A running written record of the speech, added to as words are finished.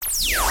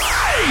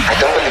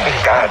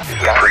God is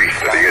the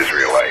priest of the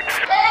Israelites.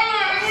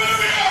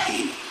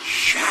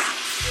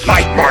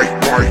 Might.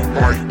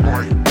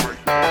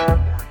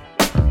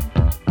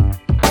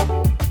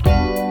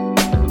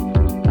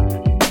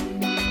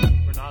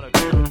 We're not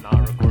okay with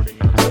not recording.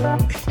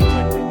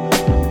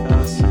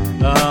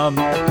 All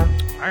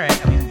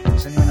right. I mean,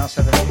 does anyone else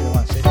have anything they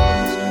want to say?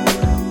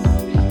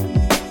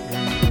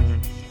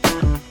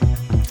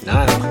 No,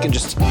 I think we can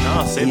just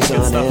No, save ease the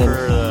good on stuff in.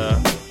 for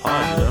the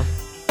pod, you know?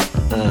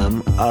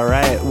 All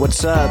right,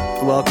 what's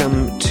up?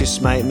 Welcome to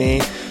Smite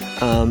Me.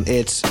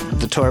 It's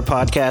the tour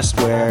podcast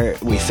where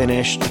we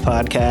finished the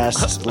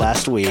podcast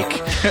last week.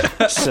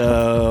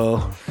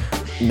 So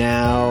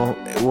now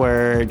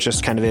we're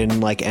just kind of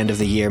in like end of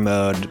the year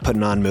mode,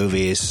 putting on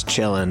movies,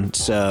 chilling.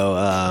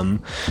 So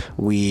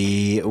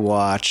we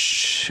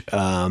watch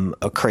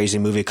a crazy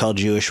movie called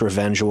Jewish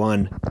Revenge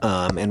 1,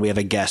 and we have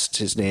a guest.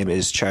 His name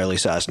is Charlie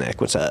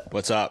Sosnick. What's up?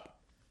 What's up?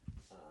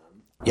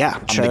 Yeah,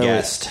 I'm Charlie. the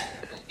guest.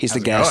 He's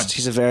How's the it guest. going?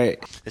 He's a very...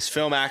 This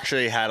film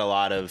actually had a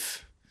lot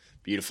of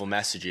beautiful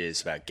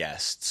messages about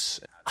guests.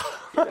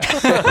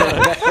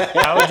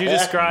 How would you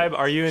describe,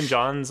 are you in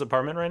John's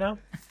apartment right now?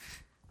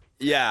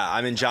 Yeah,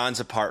 I'm in John's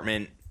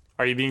apartment.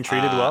 Are you being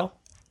treated well?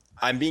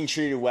 I'm being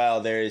treated well.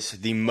 There's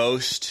the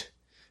most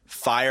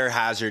fire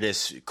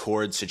hazardous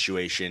cord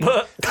situation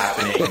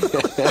happening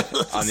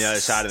on the other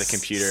side of the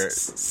computer,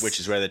 which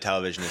is where the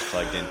television is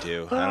plugged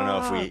into. I don't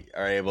know if we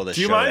are able to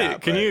Do you show mind?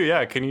 that. Can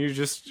but you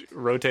just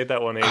rotate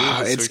that 180?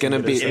 just so it's we can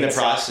gonna get a be- in the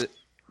sense? process,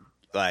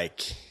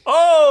 like...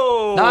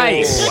 Oh!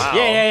 Nice. Wow.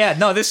 Yeah.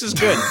 No, this is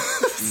good.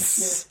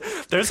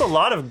 There's a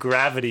lot of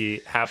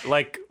gravity,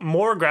 like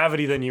more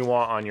gravity than you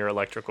want on your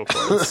electrical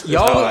cords.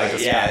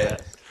 yeah.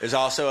 There's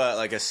also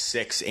a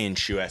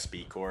 6-inch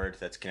USB cord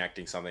that's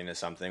connecting something to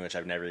something, which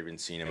I've never even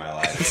seen in my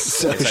life.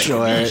 So It's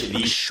like short.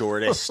 the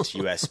shortest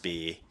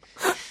USB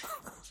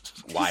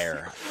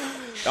wire.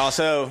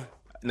 Also,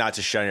 not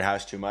to shun your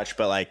house too much,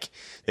 but like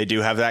they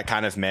do have that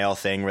kind of male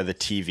thing where the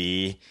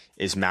TV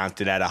is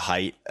mounted at a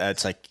height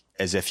that's like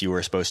as if you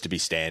were supposed to be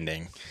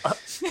standing.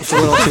 It's a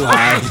little too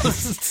high.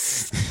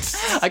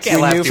 I can't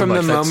We laugh knew too from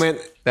much. the moment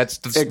that's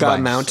it got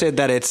much. mounted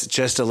that it's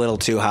just a little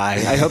too high.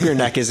 I hope your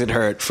neck isn't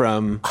hurt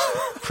from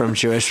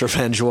Jewish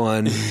Revenge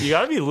 1. You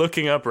gotta be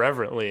looking up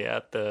reverently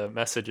at the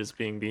messages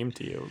being beamed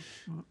to you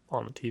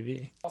on the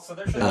TV.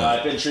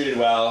 I've been treated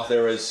well.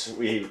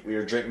 We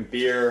were drinking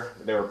beer.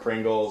 There were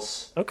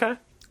Pringles. Okay.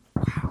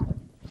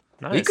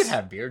 Nice. We could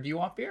have beer. Do you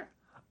want beer?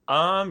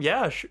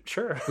 Yeah,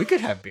 sure. We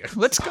could have beer.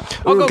 Let's go.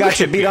 I'll Ooh, go got get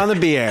you you beat beer. on the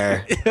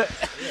beer.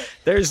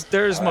 There's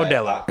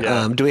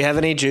Modelo. Do we have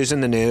any Jews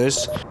in the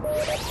news?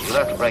 You'll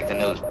have to break the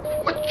news.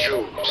 What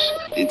Jews?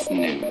 It's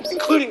news.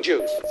 Including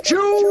Jews.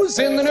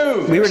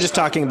 We were just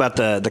talking about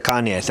the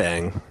Kanye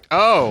thing.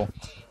 Oh.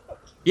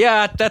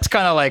 Yeah, that's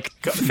kind of like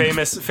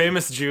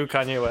famous Jew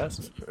Kanye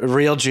West.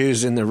 Real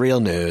Jews in the real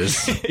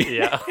news.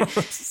 Yeah.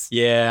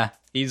 yeah.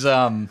 He's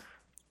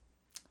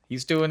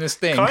doing his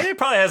thing. Kanye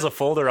probably has a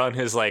folder on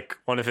his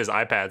one of his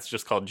iPads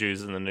just called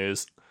Jews in the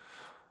News.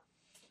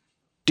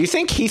 Do you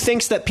think he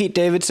thinks that Pete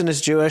Davidson is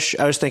Jewish?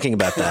 I was thinking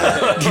about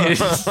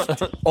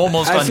that.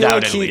 Almost I feel like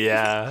undoubtedly.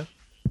 Yeah.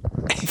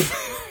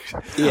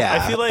 Yeah,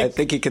 I feel like- I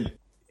think he could.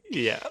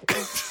 Yeah.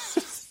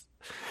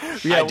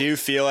 I do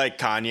feel like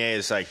Kanye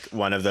is like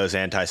one of those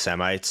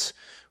anti-Semites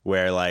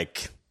where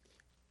like,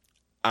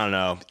 I don't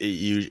know,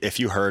 if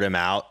you heard him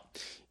out,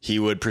 he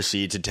would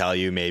proceed to tell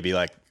you maybe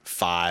like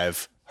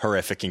 5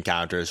 horrific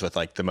encounters with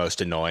like the most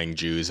annoying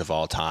Jews of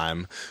all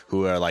time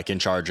who are like in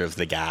charge of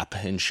the Gap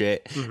and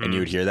shit. And you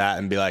would hear that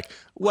and be like,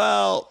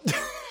 well,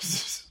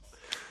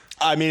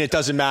 I mean, it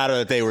doesn't matter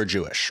that they were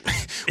Jewish.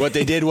 What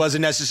they did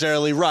wasn't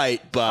necessarily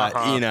right,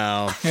 but you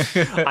know.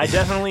 I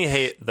definitely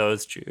hate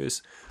those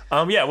Jews.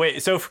 Yeah,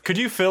 wait, so could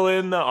you fill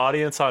in the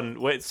audience on,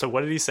 so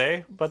what did he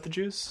say about the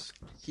Jews?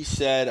 He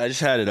said, I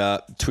just had it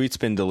up. Tweet's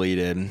been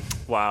deleted.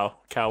 Wow,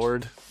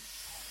 coward.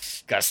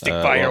 Gotta stick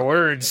by your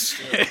words.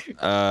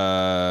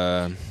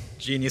 Uh...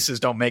 Geniuses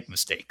don't make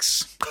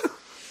mistakes.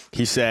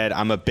 He said,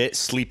 I'm a bit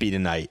sleepy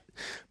tonight,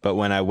 but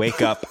when I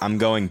wake up, I'm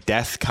going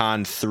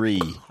DEFCON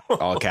 3,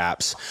 all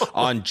caps,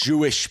 on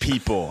Jewish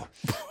people.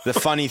 The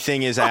funny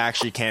thing is I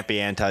actually can't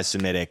be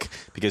anti-Semitic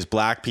because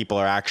black people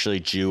are actually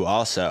Jew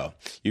also.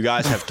 You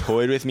guys have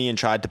toyed with me and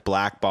tried to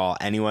blackball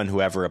anyone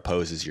who ever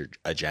opposes your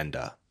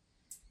agenda.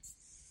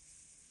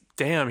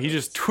 Damn, he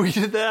just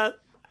tweeted that?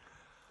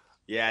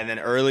 Yeah, and then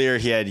earlier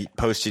he had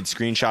posted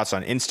screenshots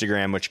on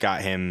Instagram, which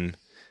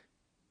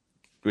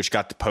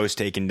got the post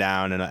taken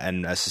down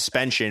and a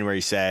suspension where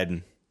he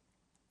said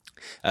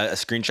a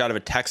screenshot of a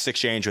text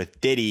exchange with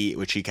Diddy,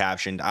 which he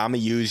captioned, I'm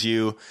going to use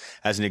you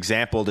as an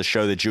example to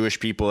show the Jewish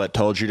people that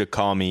told you to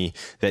call me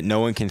that no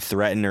one can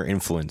threaten or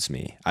influence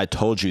me. I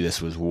told you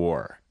this was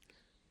war.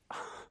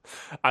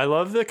 I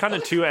love the kind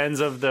of two ends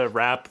of the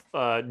rap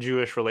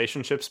Jewish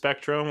relationship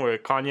spectrum where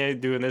Kanye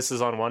doing this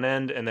is on one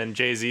end and then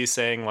Jay-Z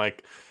saying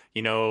like,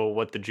 you know,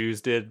 what the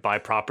Jews did, buy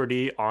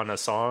property on a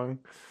song.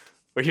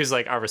 where he was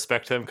like, I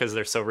respect them because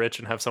they're so rich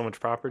and have so much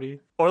property.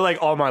 Or like,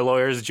 all my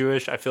lawyers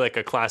Jewish. I feel like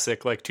a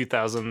classic like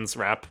 2000s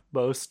rap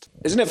boast.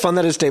 Isn't it fun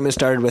that his statement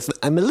started with,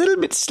 I'm a little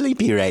bit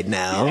sleepy right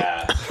now?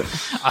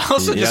 I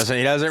also He just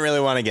doesn't really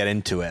want to get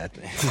into it.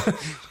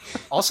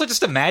 Also,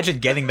 just imagine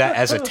getting that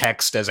as a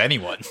text as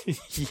anyone.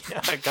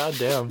 Yeah,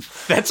 goddamn.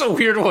 That's a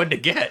weird one to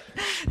get.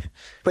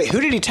 Wait,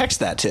 who did he text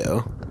that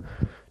to?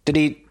 Did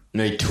he...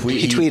 No, he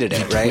tweeted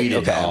it, right? tweeted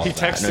Okay. all He of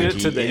that. texted No, it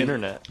to the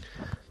internet.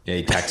 Yeah,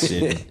 he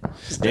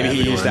texted. Maybe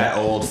he used that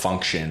old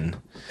function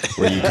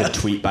where you could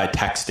tweet by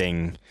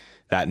texting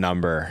that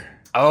number.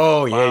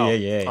 Oh, Wow.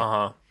 yeah.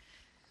 Uh-huh.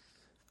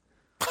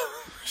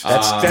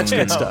 That's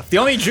good stuff. The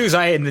only Jews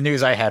in the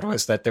news I had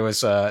was that there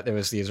was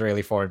the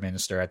Israeli foreign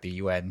minister at the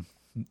UN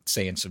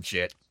saying some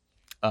shit.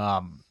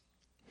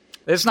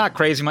 It's not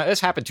crazy. This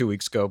happened 2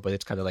 weeks ago, but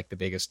it's kind of like the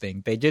biggest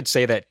thing. They did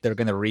say that they're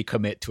going to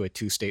recommit to a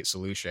 2-state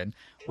solution,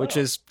 which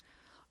is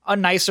a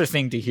nicer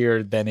thing to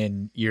hear than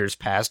in years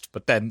past,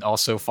 but then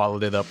also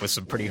followed it up with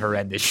some pretty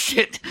horrendous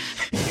shit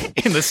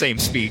in the same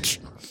speech.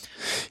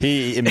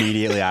 He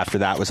immediately after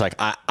that was like,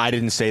 I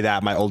didn't say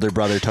that. My older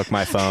brother took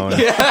my phone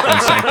and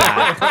sent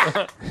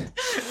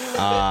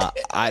that.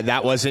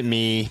 That wasn't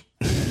me.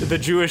 The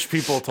Jewish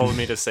people told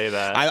me to say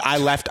that. I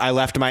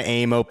left my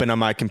AIM open on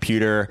my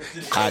computer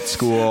at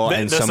school,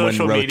 and the someone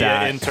social wrote media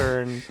that.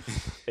 intern.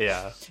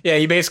 Yeah. Yeah,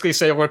 he basically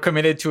said we're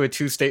committed to a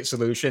 2-state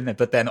solution,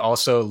 but then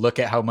also look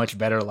at how much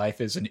better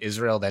life is in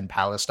Israel than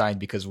Palestine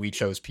because we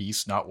chose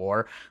peace, not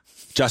war.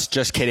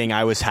 Just kidding.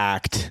 I was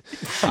hacked.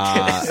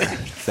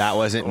 That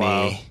wasn't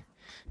me.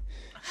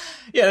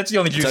 Yeah, that's the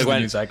only Jews like in the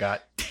when- news I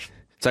got.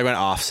 It's like when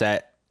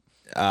Offset,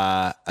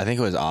 I think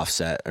it was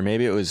Offset, or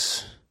maybe it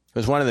was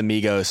one of the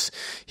Migos.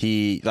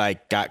 He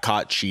like got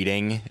caught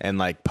cheating and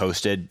like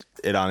posted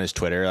it on his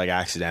Twitter like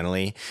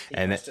accidentally,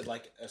 and posted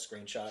like a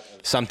screenshot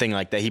of... something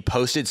like that. He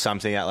posted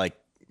something that like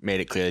made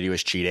it clear that he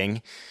was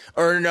cheating,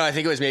 or no, I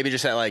think it was maybe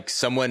just that like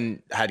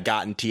someone had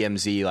gotten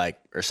TMZ like,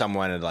 or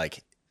someone had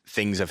like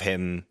things of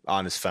him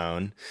on his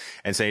phone,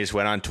 and so he just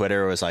went on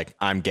Twitter and was like,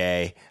 I'm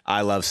gay,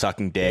 I love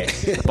sucking dick,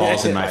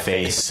 balls in my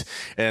face,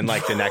 and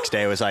like the next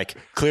day was like,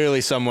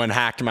 clearly someone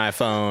hacked my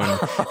phone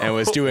and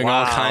was doing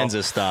all Wow. kinds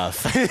of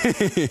stuff.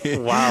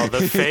 Wow,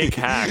 the fake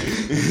hack.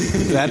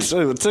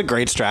 It's a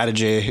great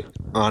strategy,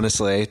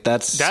 honestly.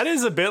 That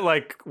is a bit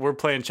like we're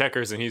playing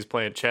checkers and he's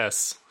playing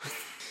chess.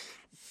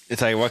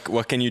 It's like,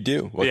 what can you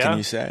do? What Yeah. can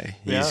you say?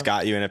 He's Yeah.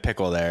 got you in a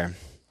pickle there.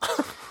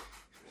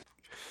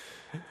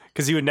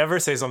 Because he would never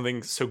say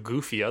something so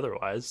goofy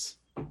otherwise.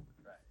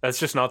 That's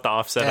just not the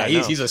Offset I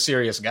know. He's a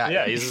serious guy.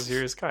 Yeah, he's a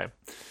serious guy.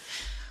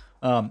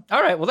 All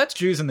right, well, that's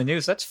Jews in the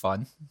news. That's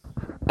fun.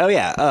 Oh,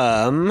 yeah.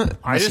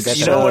 I just,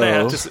 you know what I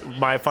have to say,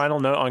 my final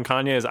note on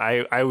Kanye is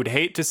I would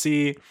hate to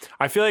see,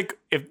 I feel like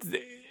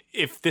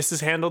if this is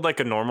handled like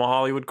a normal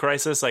Hollywood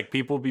crisis, like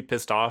people will be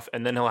pissed off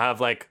and then he'll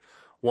have like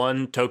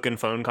one token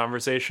phone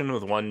conversation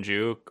with one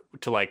Jew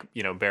to like,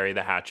 you know, bury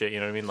the hatchet. You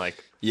know what I mean?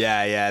 Like,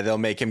 Yeah, they'll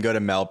make him go to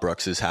Mel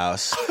Brooks's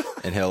house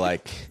and he'll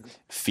like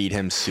feed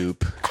him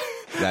soup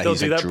that they'll he's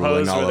do like that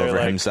drooling pose all where they're over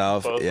like,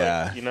 himself. both,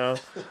 Yeah. like, you know,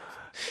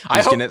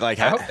 I hope gonna,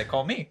 they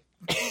call me.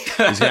 He's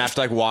gonna have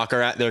to like walk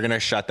around. They're gonna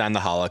shut down the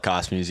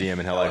Holocaust Museum,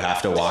 and he'll like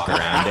have to walk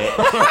around it.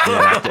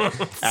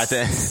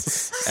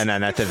 And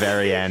then at the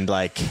very end,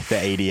 like the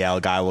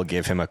ADL guy will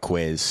give him a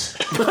quiz,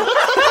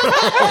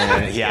 and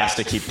then he has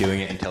to keep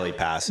doing it until he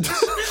passes.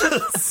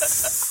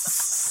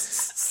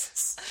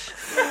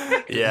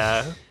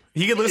 yeah.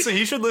 He could listen.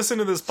 He should listen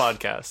to this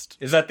podcast.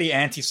 Is that the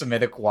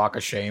anti-Semitic walk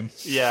of shame?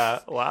 Yeah.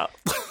 Wow.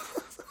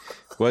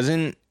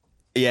 And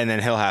then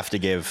he'll have to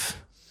give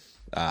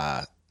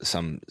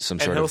some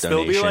sort And he'll of still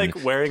donation. be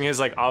like wearing his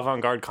like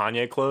avant-garde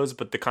Kanye clothes,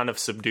 but the kind of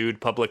subdued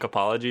public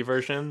apology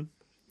version,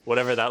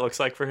 whatever that looks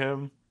like for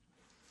him.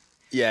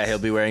 Yeah, he'll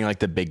be wearing like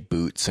the big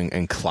boots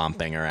and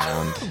clomping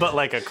around. But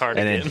like a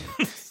cardigan.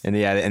 And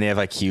they have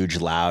like huge,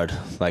 loud,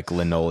 like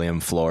linoleum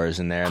floors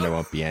in there, and there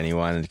won't be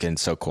anyone. It's getting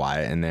so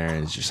quiet in there,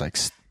 and it's just like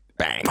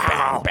bang,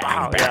 bang,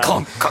 bang, bang. Yeah.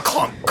 Clunk,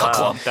 clunk, Wow,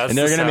 clunk. that's And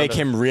they're the gonna sound make of-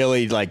 him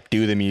really like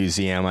do the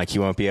museum. Like he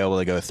won't be able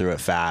to go through it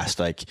fast.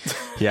 Like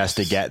he has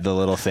to get the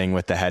little thing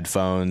with the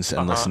headphones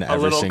and listen to a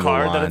every little single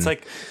card one. that it's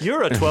like,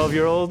 you're a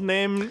 12-year-old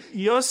named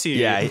Yossi.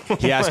 Yeah,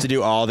 he has to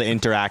do all the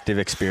interactive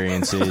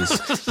experiences.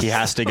 He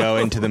has to go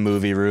into the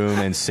movie room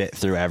and sit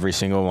through every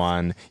single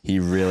one. He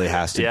really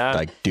has to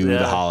Yeah, do yeah.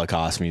 the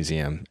Holocaust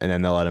Museum, and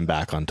then they'll let him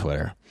back on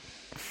Twitter.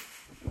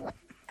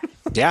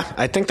 Yeah,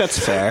 I think that's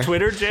fair.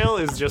 Twitter jail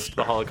is just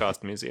the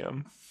Holocaust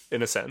Museum,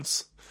 in a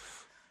sense.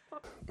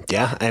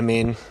 Yeah, I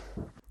mean,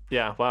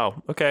 Yeah,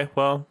 wow. Okay,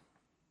 well,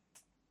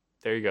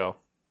 there you go.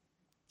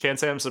 Can't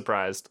say I'm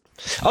surprised.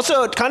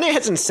 also, Kanye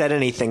hasn't said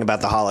anything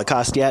about the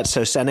Holocaust yet,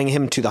 so sending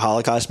him to the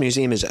Holocaust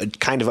Museum is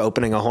kind of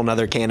opening a whole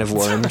nother can of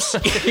worms.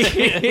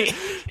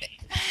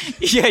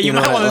 Yeah, you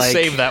know might what, want to like-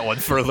 save that one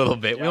for a little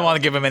bit. We don't want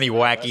to give him any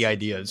wacky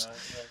ideas.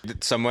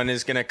 Someone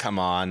is gonna come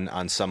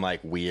on some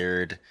like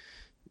weird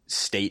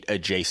state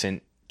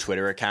adjacent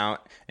Twitter account,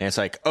 and it's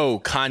like, oh,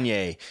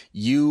 Kanye,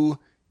 you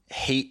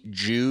hate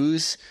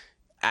Jews.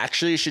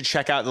 actually, you should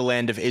check out the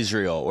land of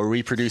Israel, where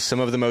we produce some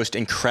of the most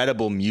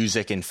incredible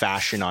music and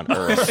fashion on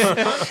earth.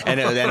 And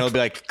then it'll be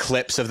like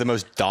clips of the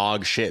most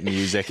dog shit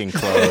music and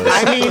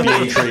clothes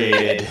being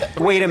created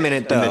Wait a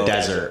minute, though. in the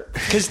desert.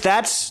 Because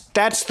that's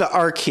the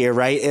arc here,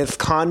 right? If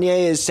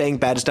Kanye is saying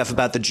bad stuff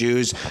about the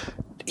Jews,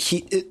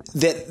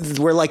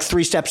 we're like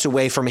 3 steps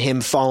away from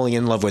him falling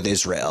in love with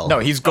Israel. No,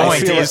 he's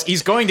going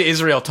to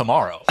Israel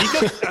tomorrow.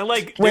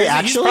 Like, Wait, he's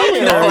actually?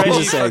 probably Or already was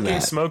he saying fucking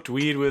that? smoked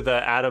weed with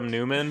Adam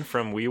Newman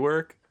from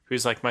WeWork,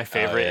 who's like my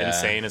favorite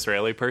insane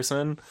Israeli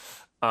person.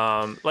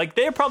 Like,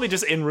 they're probably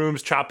just in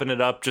rooms chopping it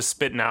up, just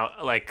spitting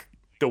out like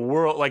the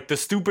world, like the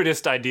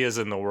stupidest ideas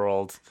in the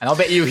world. And I'll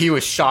bet you he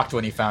was shocked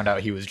when he found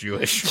out he was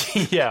Jewish.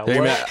 Yeah. They're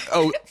what? gonna be like,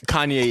 oh,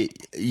 Kanye,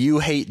 you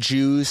hate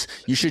Jews.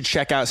 You should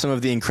check out some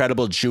of the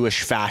incredible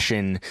Jewish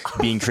fashion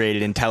being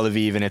created in Tel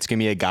Aviv. And it's going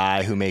to be a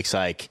guy who makes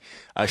like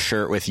a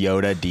shirt with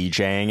Yoda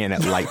DJing and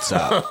it lights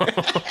up.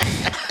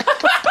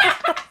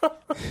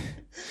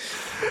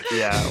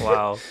 Yeah.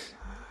 Wow.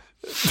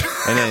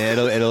 And then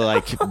it'll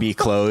like be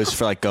closed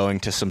for like going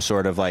to some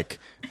sort of like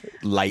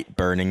light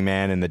Burning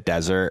Man in the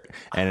desert.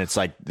 And it's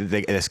like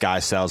this guy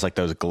sells like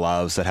those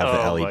gloves that have Oh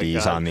the my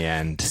LEDs God. on the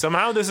end.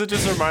 Somehow this is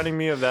just reminding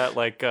me of that,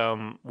 like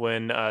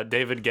when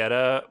David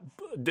Guetta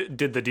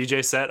did the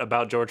DJ set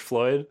about George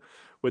Floyd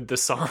with the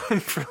song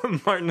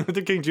from Martin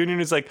Luther King Jr.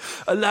 And it's like,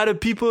 a lot of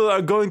people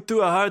are going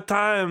through a hard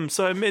time,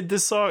 so I made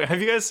this song.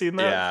 Have you guys seen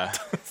that?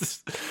 Yeah.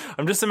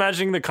 I'm just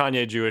imagining the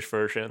Kanye Jewish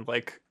version.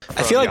 Like,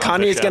 I feel like from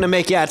Kanye's Yom going to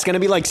make, it's going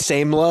to be like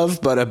Same Love,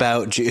 but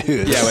about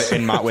Jews.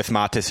 Yeah, with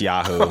Matis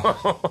Yahoo.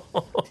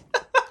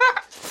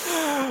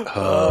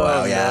 Oh,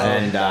 wow, yeah.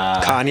 And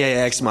Kanye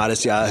X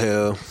Modest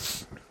Yahoo.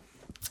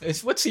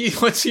 What's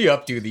he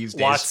up to these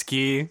days?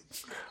 Watsky.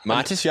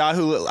 Matis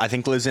Yahoo, I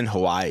think, lives in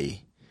Hawaii,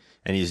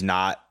 and he's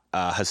not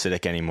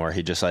Hasidic anymore.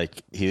 He just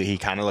like he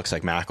kind of looks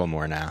like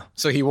Macklemore now.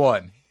 So he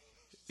won.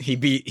 He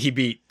beat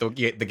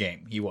the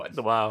game. He won.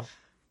 Wow.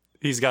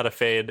 He's got a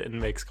fade and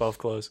makes golf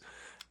clothes.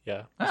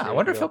 Yeah. I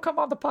wonder if he'll come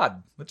on the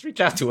pod. Let's reach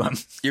out to him.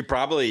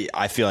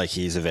 I feel like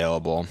he's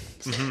available.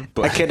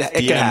 But It could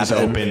DM's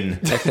happen, open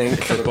I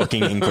think. for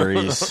booking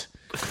inquiries.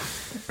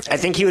 I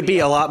think he would be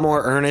a lot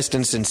more earnest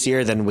and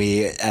sincere than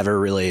we ever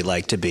really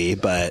like to be,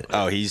 but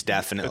Oh, he's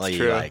definitely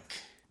That's true. like,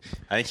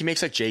 I think he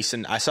makes like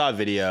Jason. I saw a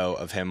video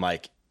of him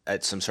like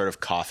at some sort of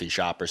coffee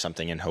shop or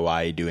something in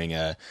Hawaii doing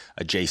a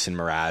Jason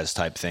Mraz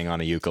type thing on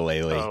a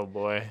ukulele. Oh,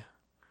 boy.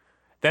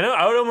 Then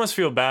I would almost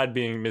feel bad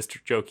being Mr.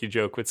 Jokey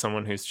Joke with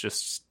someone who's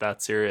just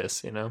that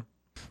serious, you know?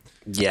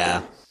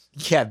 yeah.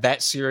 Yeah,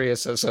 that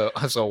serious as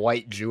a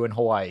white Jew in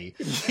Hawaii.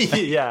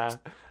 Yeah.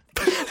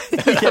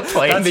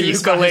 Playing the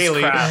His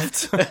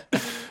craft. ukulele.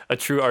 A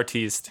true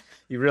artiste.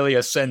 He really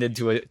ascended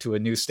to a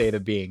new state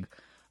of being.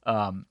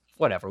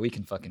 Whatever, we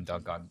can fucking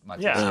dunk on my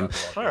Yeah.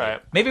 All right.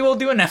 Maybe we'll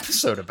do an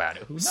episode about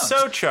it. Who knows?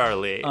 So,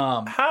 Charlie,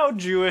 how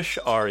Jewish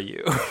are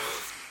you?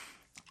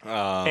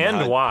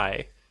 And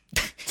why?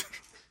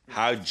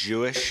 How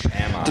Jewish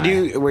am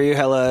I? Were you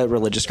hella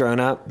religious growing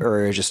up,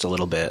 or just a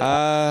little bit?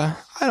 I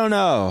don't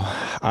know.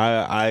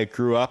 I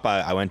grew up.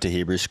 I went to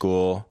Hebrew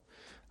school.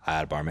 I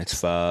had a bar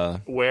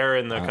mitzvah. Where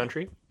in the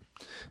country?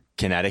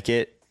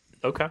 Connecticut.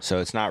 Okay. So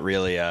it's not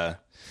really a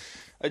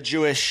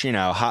Jewish,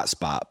 hot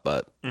spot,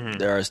 but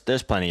there's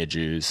plenty of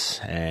Jews,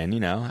 and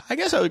I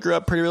guess I grew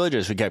up pretty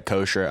religious. We kept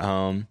kosher at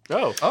home.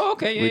 Oh,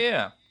 okay,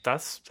 yeah.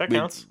 that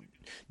counts.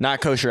 Not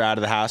kosher out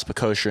of the house, but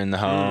kosher in the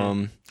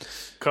home.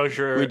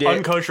 Kosher, We did.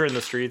 unkosher in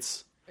the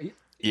streets.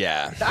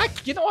 Yeah.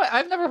 You know what?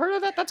 I've never heard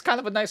of that. That's kind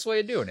of a nice way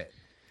of doing it.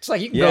 It's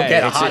like you can Yeah, go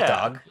get a it's- hot yeah.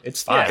 dog.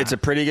 It's fine. It's a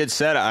pretty good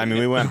setup. I mean,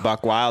 we went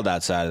buck wild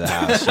outside of the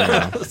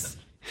house.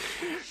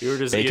 You were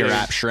just Bacon eating,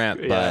 wrap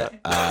shrimp, but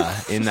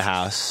in the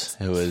house,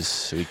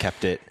 we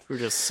kept it. we were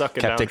just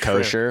sucking Kept down it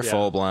kosher, shrimp. Yeah.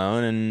 full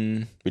blown,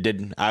 and we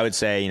did. I would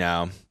say,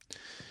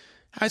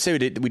 we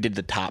did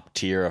the top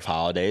tier of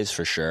holidays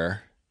for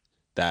sure.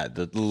 That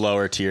the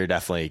lower tier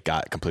definitely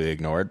got completely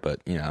ignored, but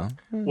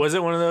Was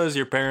it one of those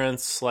your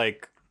parents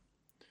like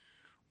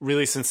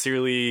really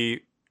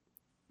sincerely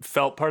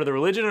felt part of the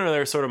religion, or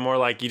they're sort of more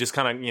like you just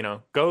kind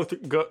of go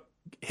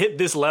hit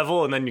this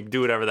level and then you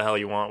do whatever the hell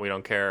you want. We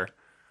don't care.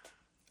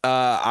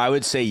 I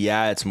would say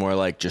it's more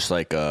like just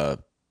like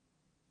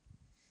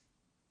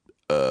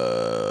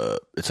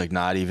it's like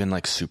not even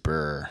like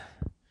super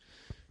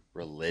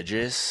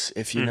religious,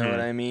 if you know what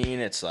I mean.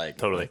 It's like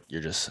Totally.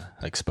 you're just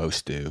like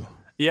supposed to.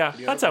 Yeah,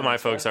 that's how my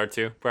folks are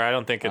too. Where I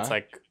don't think it's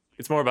like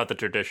it's more about the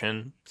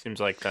tradition. Seems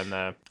like than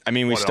the. I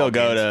mean, we what it still all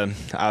go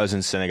means. to. I was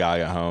in synagogue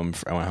at home.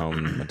 I went home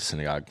and went to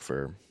synagogue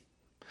for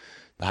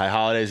the high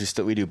holidays.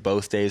 We do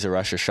both days of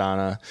Rosh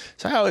Hashanah.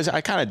 So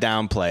I kind of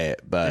downplay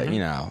it, but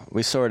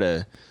we sort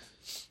of,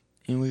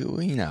 we Did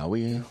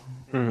you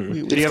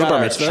we've have a got bar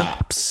our mitzvah?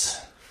 chops.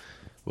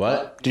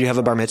 What? Did you have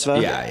a bar mitzvah?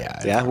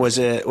 Yeah. Was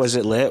it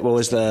lit? What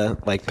was the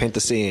paint the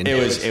scene? It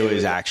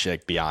was actually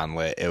like beyond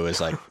lit. It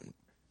was like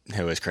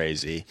It was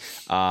crazy.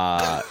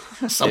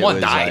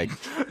 Someone died.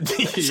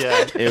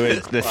 Yeah. It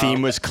was the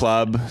theme was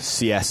Club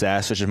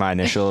CSS, which is my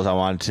initials.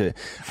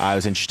 I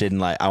was interested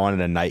in I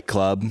wanted a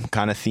nightclub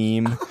kind of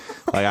theme.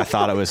 Like I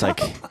thought it was like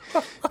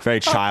very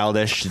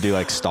childish to do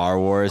like Star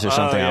Wars or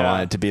something. yeah. I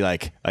wanted it to be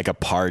like a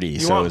party. You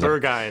so want it was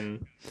like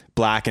Berghain.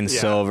 black and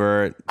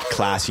silver,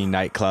 classy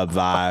nightclub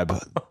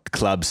vibe.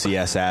 Club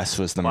CSS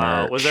was the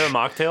Wow. merch. Was there a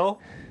mocktail?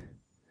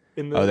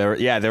 There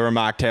were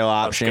mocktail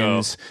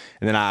options,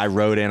 and then I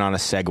rode in on a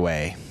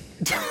Segway.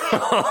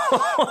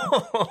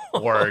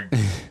 Word.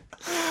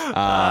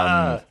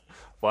 Wow.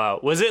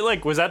 Was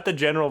that the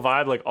general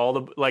vibe? Like all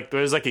the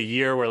there was like a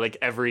year where like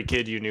every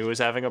kid you knew was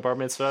having a bar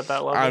mitzvah at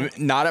that level?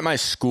 Not at my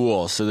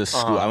school. So the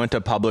school I went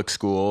to public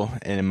school,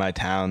 and in my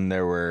town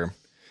there were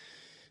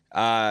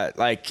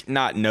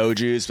not no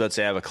Jews, but let's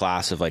say I have a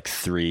class of like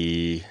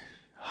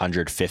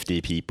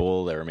 350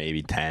 people. There were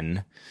maybe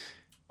 10.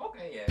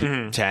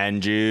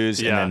 10 Jews,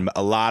 and then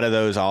a lot of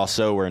those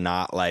also were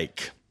not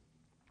like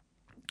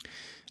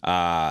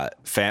I'm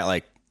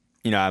like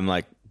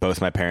both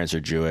my parents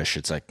are Jewish.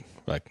 It's like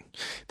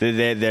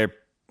they're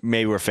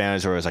maybe were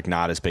families where it was like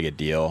not as big a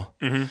deal.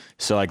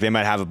 So like they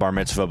might have a bar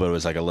mitzvah, but it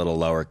was like a little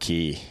lower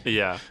key.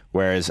 Yeah.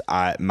 Whereas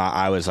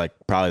I was like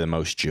probably the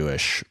most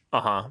Jewish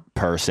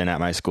person at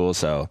my school.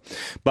 So,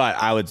 but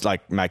I would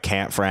like my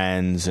camp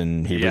friends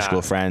and Hebrew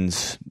school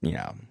friends,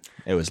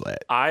 it was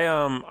lit.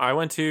 I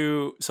went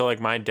to, so like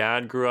my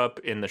dad grew up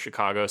in the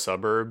Chicago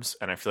suburbs,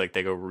 and I feel like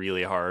they go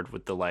really hard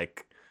with the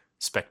like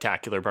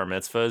spectacular bar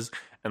mitzvahs.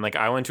 And like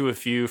I went to a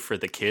few for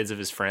the kids of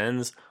his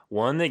friends.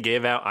 One, they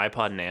gave out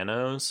iPod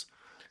Nanos.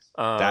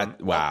 In a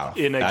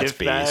that's gift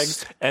bag.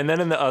 And then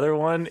in the other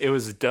one, it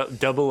was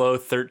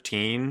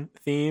 0013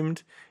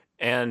 themed.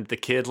 And the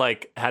kid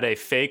like had a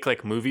fake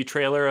like movie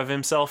trailer of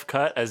himself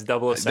cut as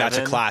 007. That's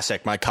a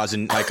classic. My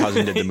cousin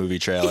did the movie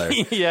trailer.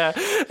 Yeah.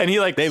 And he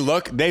like they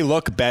look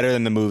better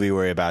than the movie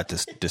we're about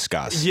to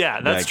discuss.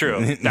 Yeah, that's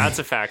true. That's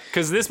a fact.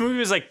 Because this movie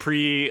was like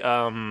pre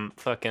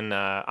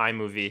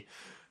iMovie.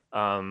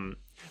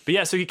 But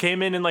yeah, so he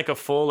came in like a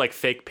full like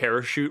fake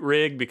parachute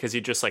rig because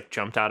he just like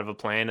jumped out of a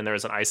plane, and there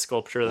was an ice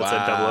sculpture that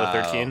said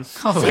 0013.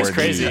 Oh, It's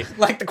crazy.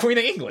 Like the Queen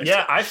of England.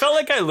 Yeah, I felt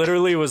like I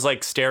literally was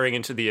like staring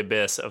into the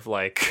abyss of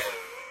like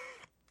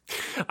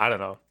I don't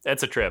know.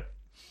 It's a trip.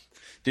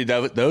 Dude,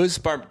 those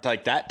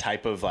like that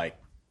type of like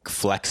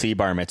flexi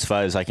bar mitzvah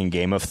is like in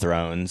Game of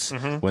Thrones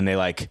when they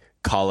like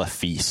call a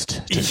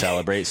feast to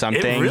celebrate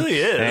something. It really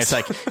is. And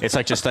it's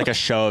like just like a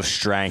show of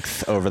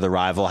strength over the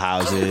rival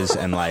houses,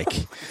 and like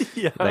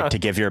to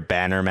give your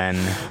bannermen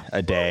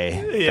a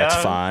day that's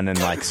fun, and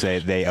like say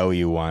they owe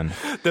you one.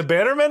 The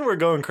bannermen were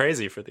going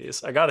crazy for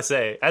these. I gotta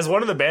say, as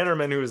one of the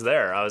bannermen who was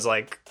there, I was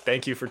like,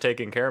 "Thank you for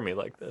taking care of me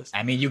like this."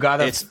 I mean, you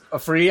got a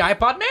free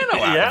iPod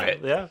Nano out of it.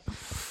 Yeah.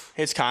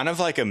 It's kind of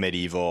like a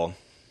medieval,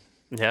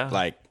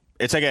 like.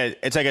 It's like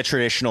a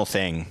traditional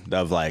thing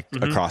of like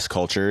across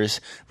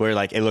cultures where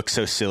like it looks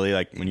so silly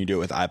like when you do it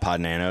with iPod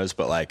Nanos,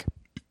 but like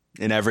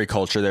in every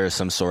culture there is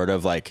some sort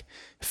of like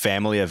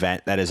family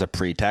event that is a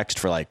pretext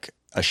for like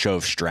a show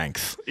of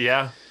strength.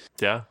 Yeah.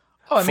 Oh,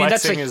 I mean,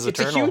 Flexing it's is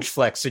a huge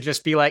flex to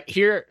just be like,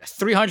 here,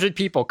 300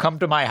 people come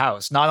to my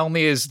house. Not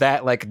only is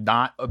that like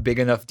not a big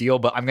enough deal,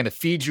 but I'm going to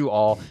feed you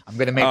all. I'm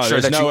going to make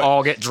sure that you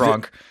all get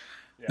drunk.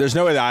 There's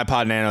no way the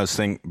iPod Nanos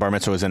thing bar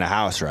mitzvah was in a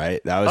house,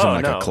 right? That was in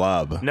like a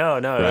club. No,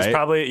 it right? was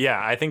probably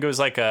I think it was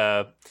like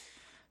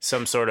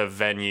some sort of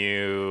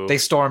venue. They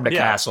stormed a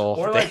castle.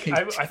 Or like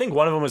I think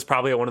one of them was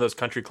probably at one of those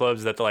country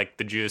clubs that like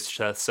the Jews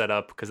set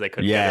up because they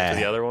couldn't get it to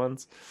the other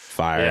ones.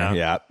 Fire,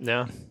 yeah.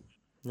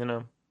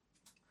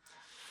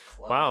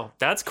 Wow,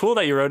 that's cool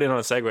that you rode in on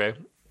a Segway.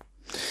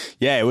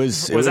 Yeah, it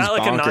was. Was that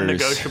like bonkers. a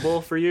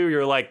non-negotiable for you?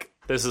 You're like,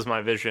 this is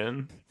my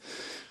vision.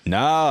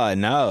 No. It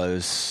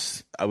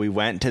was. We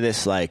went to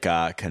this like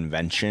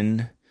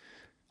convention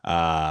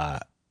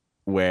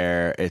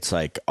where it's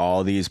like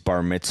all these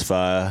bar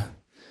mitzvah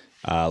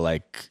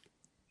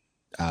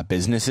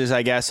businesses,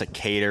 I guess, like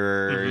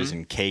caterers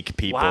and cake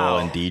people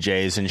and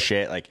DJs and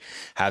shit, like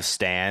have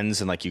stands,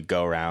 and like you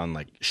go around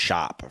like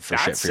shop for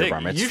shit for your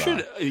bar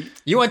mitzvah.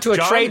 You went to a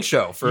trade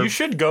show for. You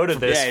should go to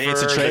this. Yeah,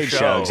 it's a for trade the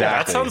show. Yeah,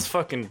 Exactly. that sounds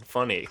fucking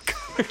funny.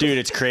 Dude,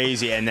 it's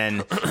crazy. And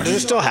then Does it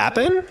still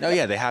happen? oh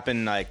yeah, they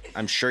happen. Like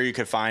I'm sure you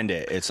could find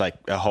it. It's like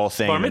a whole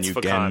thing. Bar and you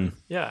mitzvah can, con.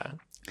 Yeah.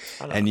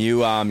 and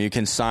you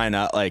can sign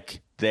up.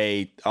 Like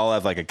they all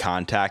have like a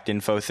contact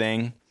info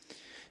thing,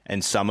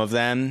 and some of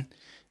them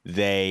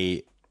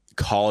they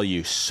call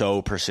you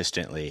so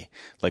persistently.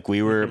 Like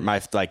we were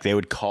they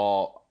would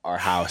call our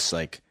house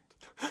like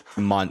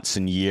months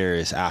and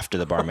years after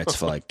the bar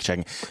mitzvah, like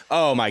checking.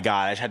 Oh my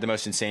god, I just had the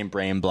most insane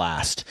brain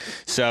blast.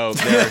 So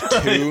there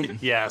are two.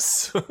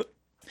 Yes.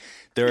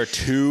 There are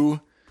two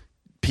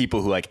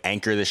people who like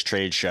anchor this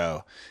trade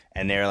show,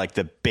 and they're like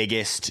the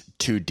biggest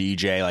two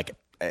DJ like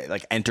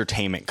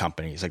entertainment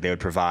companies. Like they would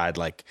provide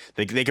like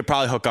they could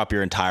probably hook up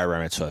your entire bar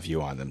mitzvah if you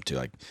want them to.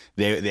 Like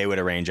they would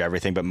arrange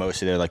everything, but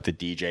mostly they're like the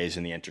DJs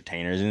and the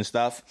entertainers and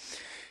stuff.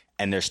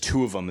 And there's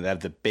two of them that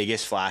have the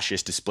biggest,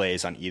 flashiest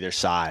displays on either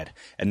side,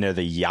 and they're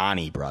the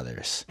Yanni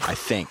brothers, I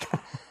think.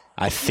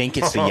 I think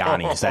it's the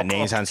Yannis. That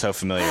name sounds so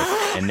familiar.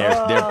 And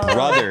they're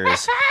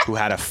brothers who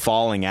had a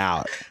falling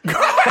out.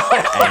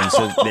 And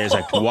so there's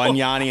like one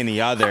Yanni and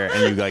the other,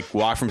 and you like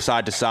walk from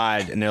side to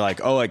side, and they're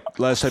like, oh, like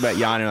let's talk about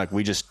Yanni. Like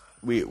we just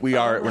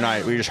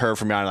heard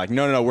from Yanni. Like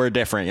no, we're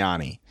different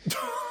Yanni.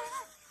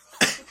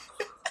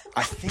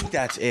 I think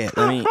that's it.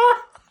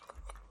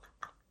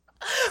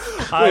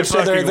 I so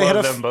fucking they had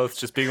love a them both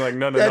just being like,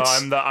 no,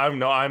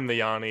 I'm the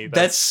Yanni.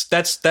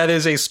 That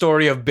is a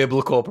story of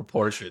biblical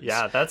proportions.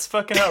 Yeah, that's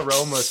fucking how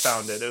Rome was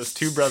founded. It was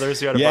two brothers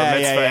who had a Yeah, bar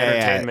mitzvah yeah.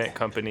 entertainment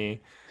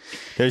company.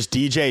 There's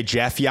DJ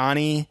Jeff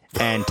Yanni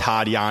and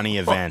Todd Yanni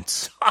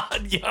events.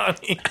 Todd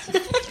Yanni.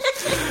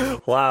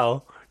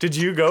 Wow. Did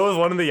you go with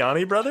one of the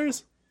Yanni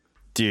brothers?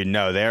 Dude,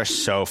 no, they're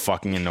so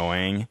fucking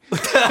annoying.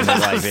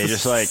 And they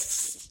just like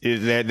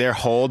their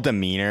whole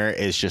demeanor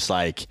is just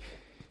like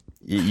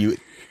you.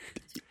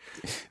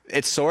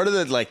 It's sort of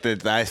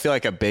I feel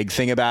like a big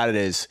thing about it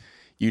is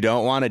you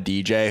don't want a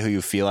DJ who you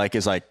feel like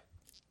is like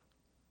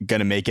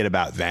gonna make it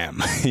about them.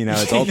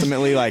 It's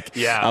ultimately like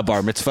a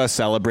bar mitzvah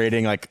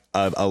celebrating like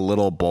a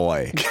little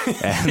boy,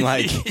 and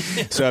like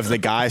so if the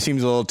guy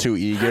seems a little too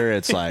eager,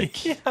 it's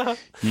like you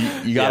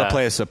got to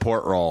play a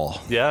support role.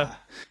 Yeah.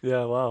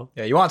 Wow.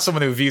 Yeah, you want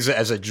someone who views it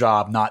as a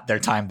job, not their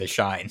time to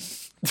shine.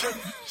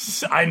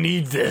 I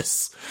need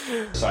this.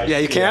 Yeah,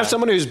 you can't have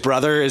someone whose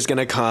brother is going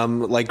to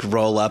come, like,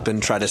 roll up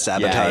and try to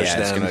sabotage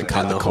it's them. gonna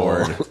cut and the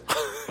cord.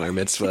 Bar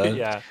mitzvah.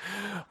 Yeah.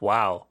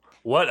 Wow.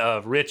 What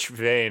a rich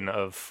vein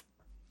of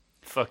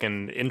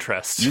fucking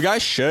interest. You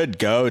guys should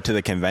go to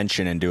the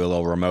convention and do a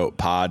little remote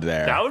pod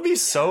there. That would be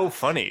so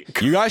funny.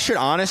 You guys should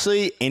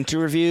honestly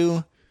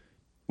interview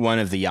one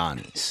of the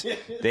Yannis.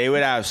 They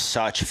would have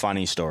such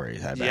funny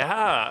stories, I bet.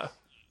 Yeah.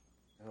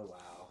 Oh,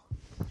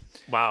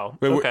 wow.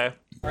 Wait, okay.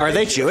 Are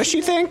they Jewish,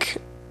 you think?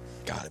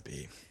 Gotta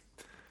be.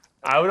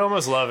 I would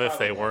almost love if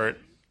they weren't,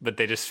 but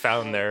they just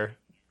found their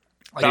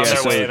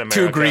way in America.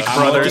 Two Greek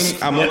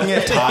brothers. I'm looking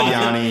at Todd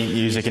Yanni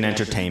Music and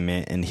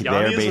Entertainment, and they're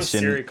Yanni is what based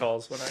in. Siri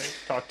calls when I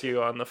talk to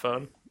you on the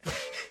phone.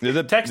 They're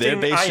Texting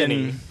based in.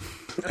 Yanni.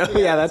 Oh,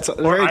 yeah, that's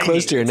very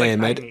close to your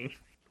name. Like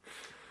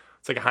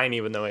it's like a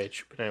Heine with no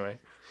H, but anyway.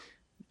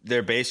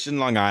 They're based in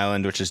Long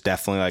Island, which is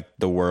definitely like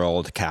the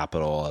world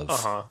capital of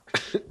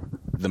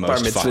the most Bar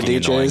mitzvah fucking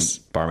annoying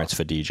DJs. bar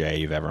mitzvah DJ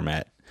you've ever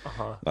met.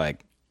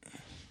 Like,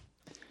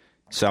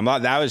 so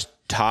that was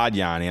Todd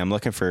Yanni. I'm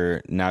looking at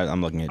Jeff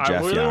Yanni. I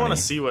really want to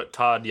see what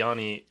Todd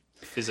Yanni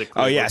physically.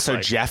 Oh yeah, looks so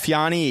like. Jeff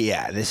Yanni,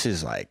 this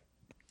is like,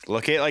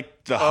 look at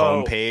like the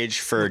homepage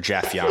for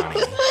Jeff Yanni.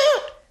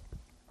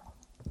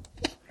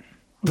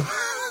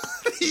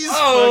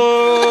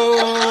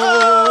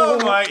 Oh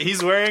my!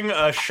 He's wearing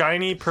a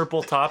shiny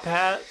purple top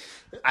hat.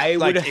 I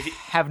Like, would if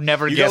have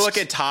never You guessed. go look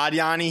at Todd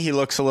Yanni, he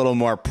looks a little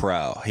more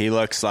pro. He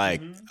looks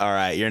like, all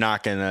right, you're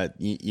not gonna,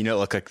 you don't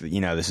look like,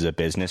 this is a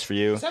business for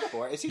you.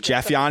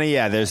 Jeff Yanni,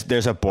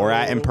 there's a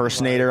Borat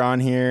impersonator on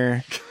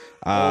here.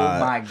 oh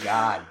my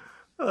god!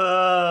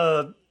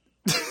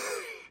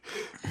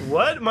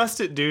 What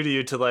must it do to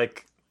you to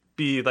like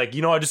be like,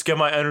 I just get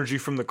my energy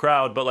from the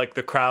crowd, but like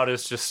the crowd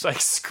is just like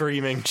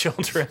screaming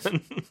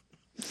children.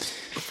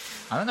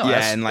 I don't know. Yeah,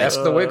 ask, and, like,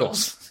 ask the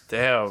Wiggles.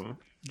 Damn,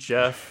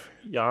 Jeff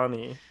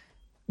Yanni,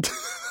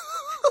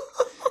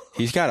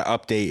 He's got to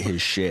update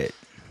his shit.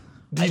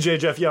 DJ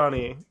Jeff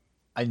Yanni.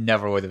 I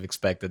never would have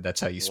expected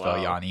that's how you spell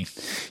Wow. Yanni.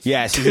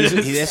 Yeah, so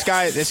this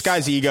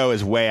guy's ego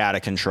is way out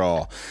of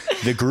control.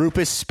 The group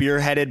is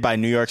spearheaded by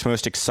New York's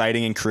most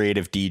exciting and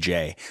creative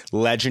DJ,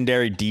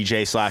 legendary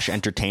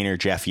DJ/entertainer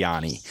Jeff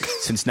Yanni.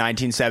 Since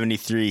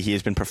 1973, he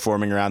has been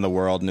performing around the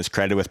world and is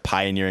credited with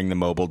pioneering the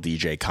mobile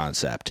DJ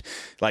concept.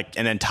 Like,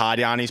 and then Todd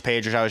Yanni's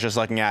page, which I was just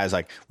looking at, is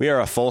like, we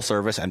are a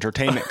full-service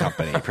entertainment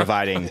company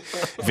providing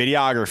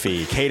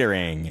videography,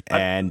 catering,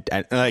 and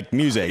like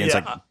music. And it's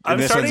like, I'm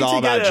this starting one's all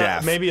to get about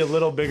Jeff. maybe a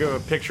little bigger of a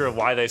picture of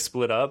why they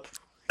split up.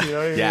 You know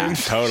what I Yeah, mean?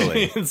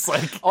 totally. It's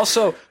like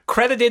Also,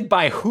 credited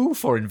by who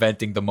for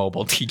inventing the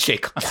mobile DJ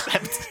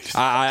concept?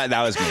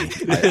 That was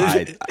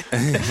me.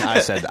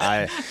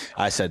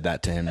 I said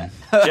that to him.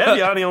 Jeff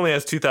Yanni only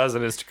has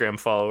 2,000 Instagram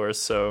followers,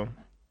 so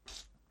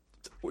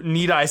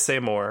need I say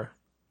more?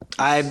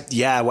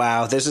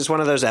 Wow. This is one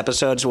of those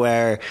episodes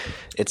where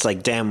it's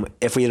like, damn,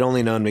 if we had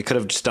only known, we could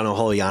have just done a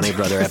whole Yanni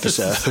brother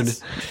episode.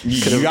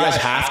 You guys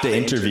have to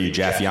interview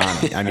Jeff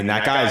Yanni. I mean,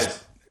 that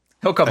guy's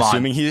He'll come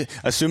assuming on.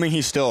 assuming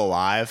he's still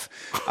alive.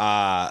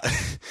 I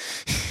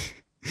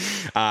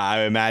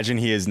imagine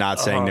he is not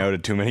saying no to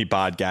too many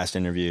podcast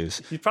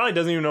interviews. He probably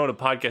doesn't even know what a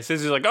podcast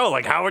is. He's like,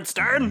 like Howard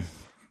Stern?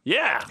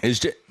 Yeah.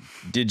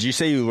 Did you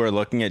say you were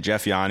looking at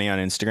Jeff Yanni on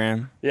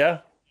Instagram? Yeah.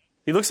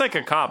 He looks like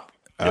a cop.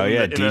 Oh,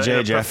 yeah,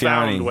 DJ Jeff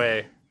profound Yanni.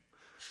 way.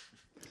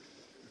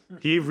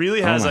 He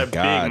really has my a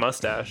God. big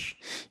mustache.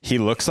 He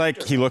looks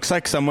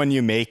like someone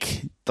you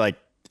make like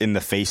in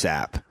the Face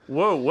app.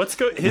 Whoa,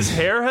 his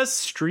hair has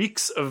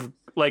streaks of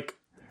like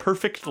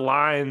perfect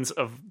lines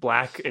of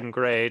black and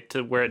gray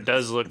to where it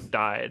does look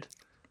dyed.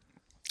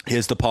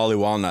 Here's the Polly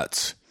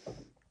Walnuts.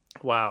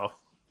 Wow.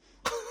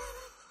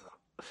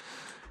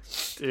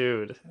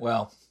 Dude.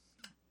 Well,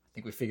 I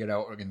think we figured out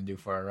what we're going to do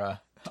for our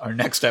our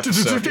next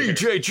episode.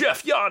 DJ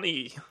Jeff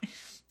Yanni.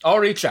 I'll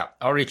reach out.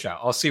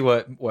 I'll see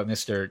what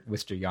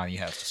Mr. Yanni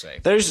has to say.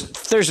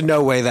 There's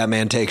no way that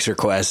man takes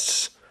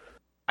requests.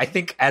 I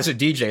think as a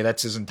DJ,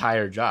 that's his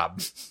entire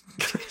job.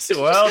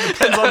 Well,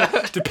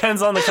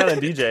 depends on the kind of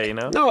DJ, you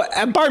know. No,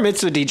 a bar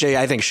mitzvah DJ,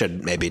 I think,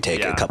 should maybe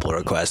take a couple of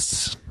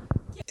requests.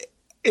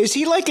 Is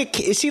he like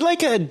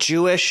a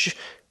Jewish?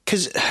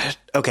 Because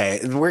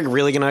we're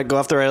really gonna go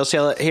off the rails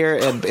here.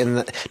 Do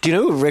you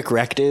know who Rick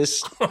Recht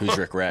is? Who's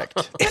Rick Recht?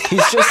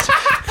 He's just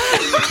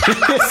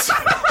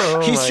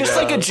he's just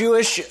like a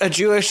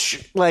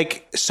Jewish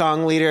like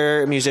song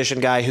leader, musician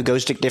guy who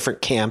goes to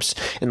different camps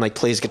and like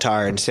plays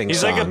guitar and sings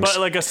songs. He's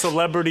like a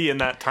celebrity in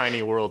that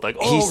tiny world. Like,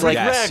 he's like,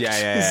 Recht.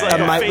 yeah. He's like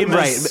a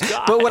famous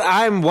guy. But what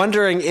I'm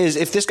wondering is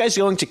if this guy's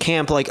going to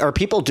camp, like, are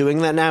people doing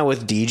that now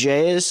with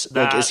DJs?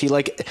 Like, is he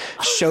like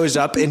shows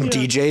up and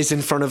DJs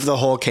in front of the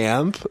whole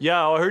camp?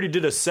 Yeah, I heard he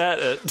did a set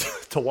at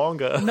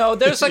Tawonga. No,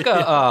 there's like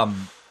a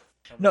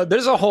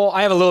there's a whole.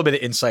 I have a little bit of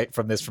insight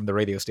from the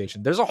radio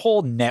station. There's a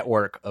whole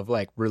network of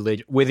like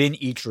religion within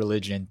each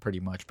religion, pretty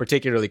much,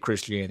 particularly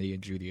Christianity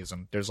and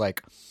Judaism. There's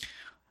like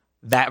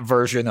that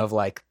version of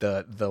like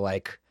the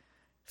like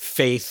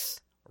faith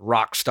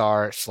rock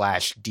star /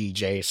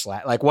 DJ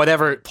 / like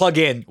whatever, plug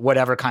in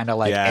whatever kind of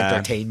like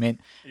entertainment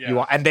you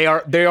want, and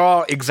they're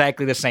all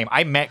exactly the same.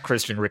 I met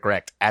Christian Rick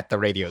Recht at the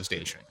radio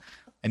station,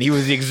 and he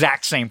was the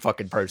exact same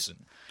fucking person.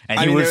 And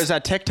there was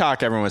that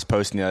TikTok everyone was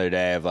posting the other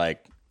day of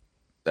like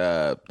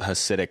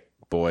Hasidic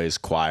boys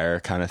choir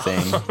kind of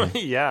thing.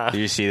 Yeah.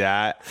 Did you see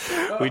that?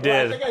 We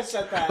did. I think I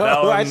said that.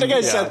 I think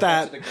I said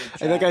that. I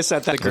think I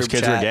said that. Those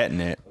kids were getting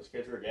it.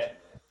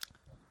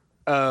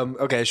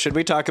 Okay, should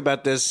we talk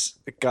about this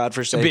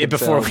godforsaken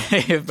before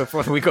film?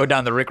 before we go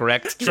down the Rick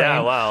Recht train?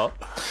 Yeah, wow.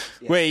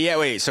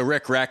 Wait. So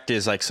Rick Recht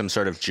is like some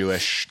sort of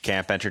Jewish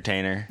camp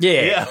entertainer?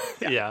 Yeah.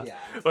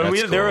 When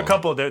That's there were a cool.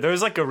 couple. There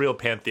was like a real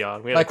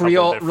pantheon. We had Like a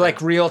couple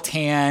different- real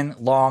tan,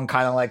 long,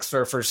 kind of like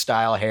surfer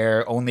style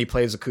hair. Only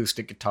plays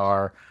acoustic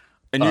guitar.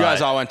 And you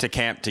guys all went to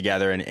camp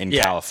together in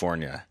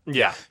California.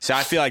 Yeah. So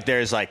I feel like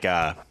there's like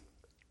a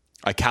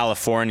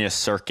California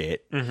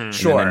circuit, and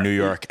Sure. then a New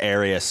York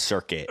area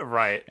circuit,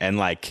 Right. And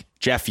like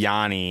Jeff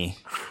Yanni,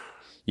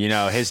 you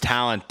know, his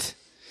talent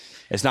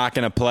is not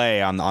going to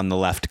play on the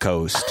left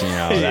coast. You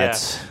know,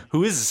 that's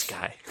Who is this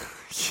guy?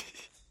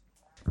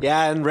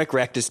 Yeah, and Rick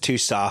Recht is too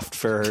soft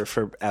for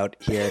out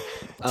here.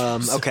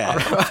 Okay.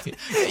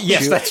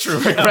 Yes, that's true.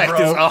 Rick Recht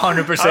is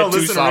 100%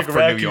 too soft for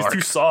New York.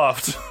 He's too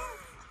soft.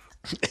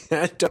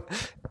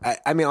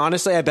 I mean,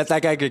 honestly, I bet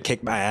that guy could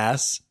kick my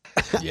ass.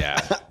 yeah.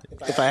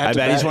 If I, had I to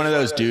bet he's one of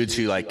those dudes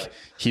who like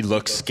he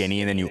looks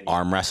skinny and then you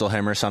arm wrestle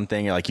him or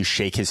something. Or like you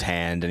shake his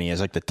hand and he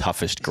has like the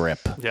toughest grip.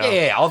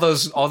 Yeah, all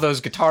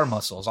those guitar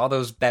muscles,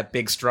 that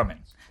big strumming.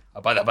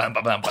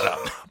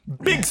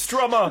 Big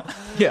strummer.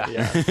 Yeah.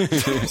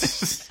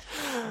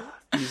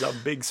 He's a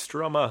big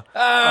strummer.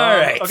 All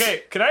right.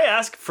 Okay, can I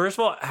ask, first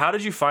of all, how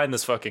did you find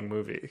this fucking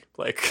movie?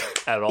 Like,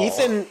 at all?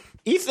 Ethan,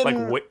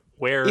 Like,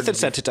 where? Ethan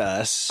sent it to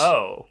us.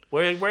 Oh,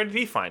 where did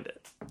he find it?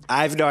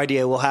 I have no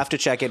idea. We'll have to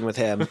check in with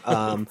him.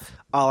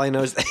 All I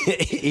know is that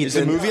Is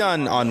the movie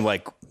on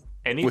like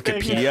Anything?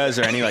 Wikipedia? Is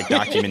there any like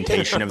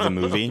documentation of the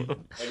movie?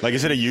 Like,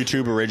 is it a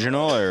YouTube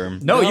original or?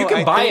 No, you No, can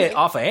I buy think- it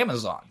off of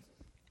Amazon.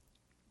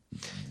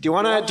 Do you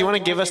wanna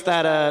give us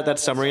that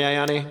summary,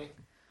 Ayani?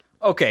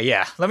 Okay,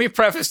 yeah. Let me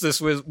preface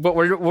this with what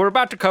we're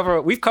about to cover.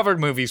 We've covered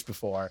movies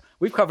before.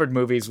 We've covered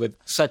movies with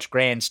such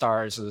grand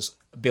stars as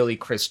Billy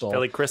Crystal.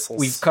 Billy Crystals.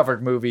 We've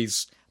covered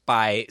movies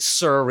by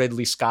Sir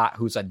Ridley Scott,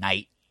 who's a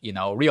knight, you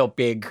know, real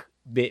big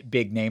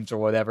names or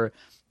whatever.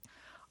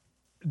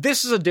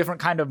 This is a different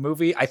kind of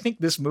movie. I think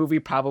this movie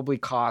probably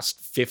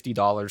cost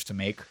 $50 to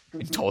make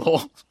in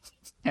total,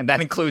 and that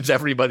includes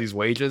everybody's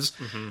wages.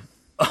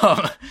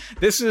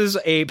 This is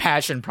a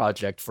passion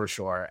project for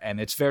sure, and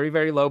it's very,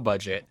 very low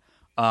budget.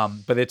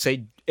 But it's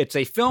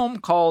a film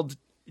called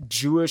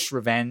Jewish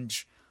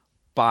Revenge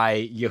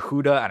by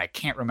Yehuda, and I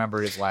can't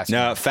remember his last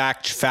name. No,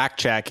 fact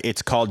check.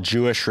 It's called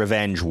Jewish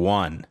Revenge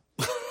 1.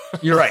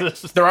 You're right.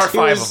 There are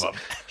five of them.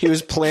 He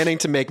was planning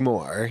to make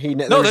more. There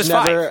there's was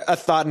never a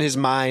thought in his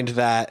mind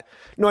that.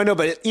 No, I know,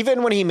 but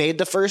even when he made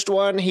the first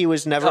one, he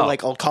was never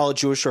like, "I'll call it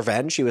Jewish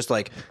Revenge." He was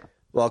like,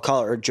 "Well, I'll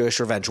call it Jewish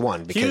Revenge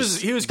 1"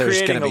 because He was there's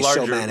creating gonna a be so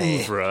larger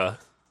many. oeuvre.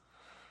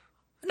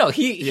 No,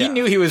 he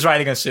knew he was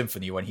writing a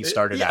symphony when he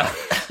started out.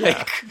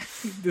 Like,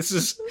 this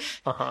is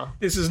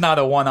not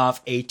a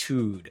one-off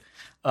etude.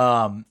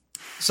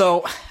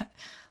 So,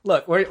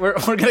 look, we're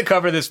gonna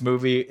cover this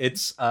movie.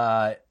 It's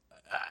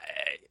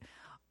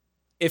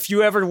if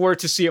you ever were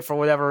to see it for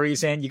whatever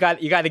reason, you got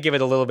to give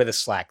it a little bit of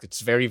slack.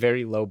 It's very,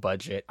 very low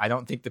budget. I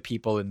don't think the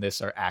people in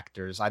this are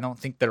actors. I don't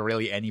think they're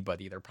really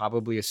anybody. They're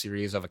probably a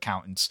series of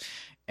accountants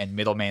and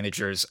middle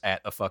managers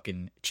at a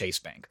fucking Chase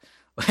Bank.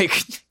 Like,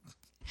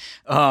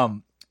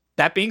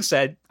 that being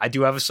said, I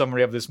do have a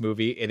summary of this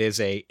movie. It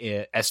is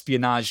a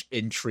espionage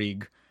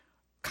intrigue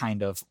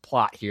kind of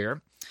plot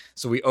here.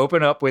 So we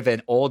open up with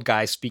an old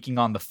guy speaking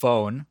on the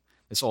phone.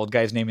 This old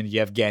guy's name is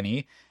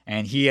Yevgeny,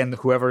 and he and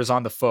whoever is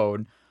on the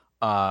phone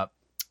are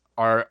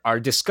are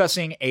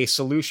discussing a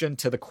solution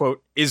to the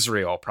quote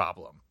Israel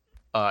problem.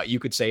 You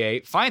could say a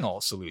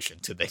final solution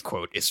to the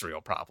quote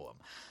Israel problem.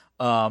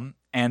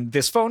 And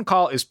this phone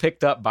call is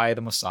picked up by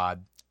the Mossad,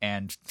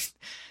 and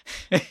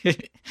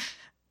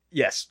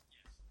yes.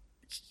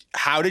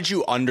 How did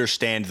you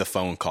understand the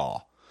phone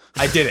call?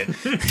 I didn't.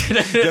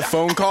 The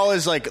phone call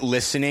is like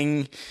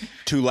listening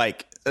to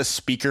like a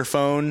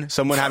speakerphone,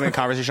 someone having a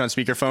conversation on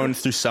speakerphone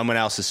through someone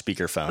else's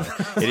speakerphone.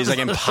 It is like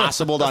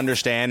impossible to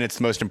understand. It's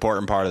the most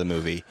important part of the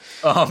movie.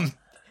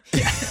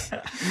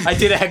 I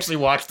did actually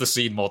watch the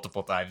scene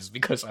multiple times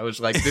because I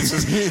was like, this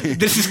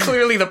is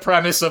clearly the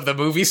premise of the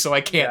movie, so I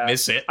can't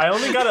miss it. I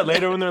only got it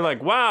later when they're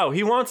like, wow,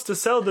 he wants to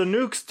sell the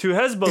nukes to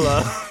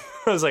Hezbollah.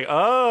 I was like,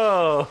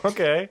 oh,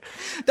 okay.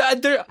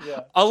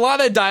 A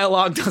lot of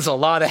dialogue does a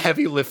lot of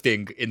heavy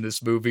lifting in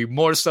this movie,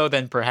 more so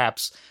than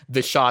perhaps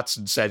the shots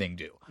and setting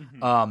do.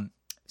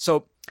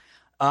 So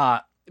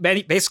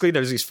basically,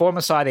 there's these four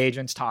Mossad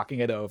agents talking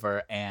it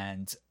over,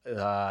 and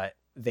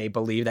they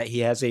believe that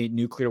he has a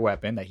nuclear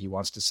weapon that he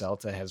wants to sell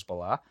to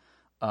Hezbollah.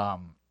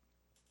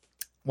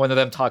 One of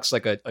them talks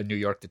like a New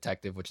York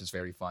detective, which is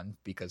very fun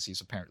because he's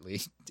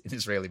apparently an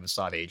Israeli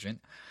Mossad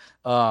agent.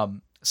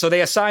 So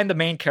they assign the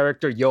main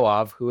character,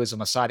 Yoav, who is a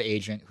Mossad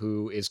agent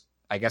who is,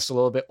 I guess, a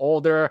little bit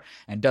older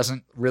and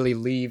doesn't really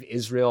leave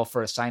Israel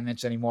for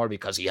assignments anymore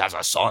because he has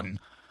a son.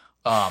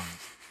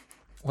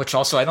 Which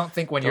also, I don't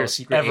think when you're a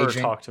secret ever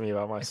agent... talk to me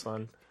about my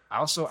son. I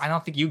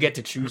don't think you get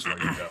to choose where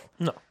you go.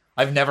 No.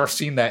 I've never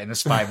seen that in a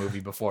spy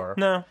movie before.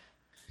 No.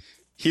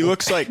 He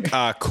looks like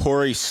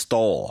Corey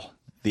Stoll,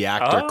 the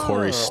actor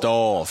Corey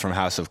Stoll from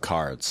House of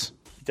Cards.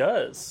 He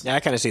does. Yeah,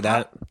 I kind of see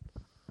that.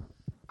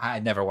 I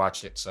never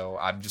watched it, so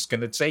I'm just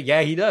gonna say,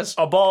 yeah, he does.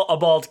 A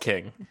bald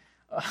king.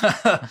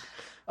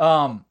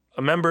 A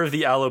member of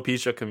the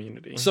alopecia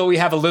community. So we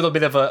have a little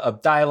bit of a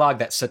dialogue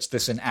that sets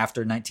this in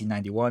after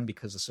 1991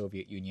 because the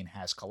Soviet Union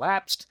has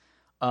collapsed.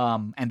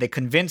 And they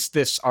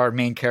convince our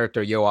main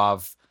character,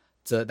 Yoav,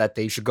 that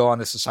they should go on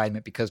this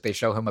assignment because they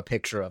show him a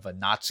picture of a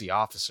Nazi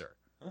officer.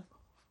 Huh?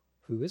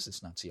 Who is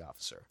this Nazi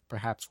officer?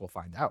 Perhaps we'll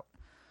find out.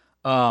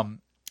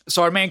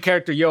 So our main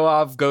character,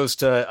 Yoav, goes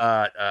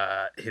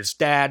to his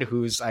dad,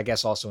 who's, I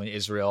guess, also in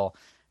Israel,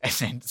 and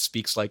then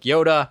speaks like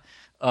Yoda.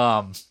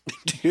 And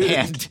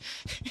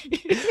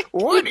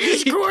What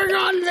is going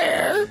on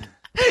there?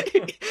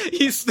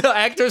 The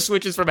actor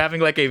switches from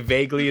having like a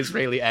vaguely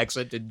Israeli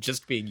accent to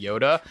just being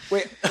Yoda.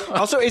 Wait,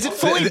 also, is it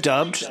fully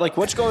dubbed? Like,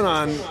 what's going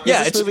on?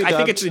 Yeah, I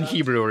think it's in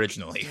Hebrew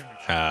originally.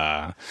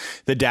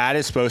 The dad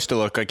is supposed to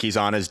look like he's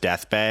on his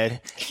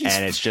deathbed,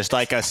 and it's just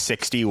like a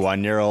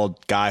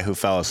 61-year-old guy who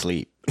fell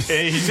asleep.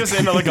 He's just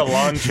in like a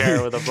lawn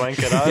chair with a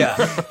blanket on.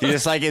 Yeah. He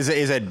just like is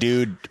a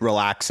dude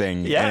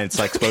relaxing, Yeah. and it's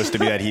like supposed to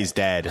be that he's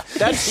dead.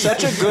 That's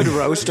such a good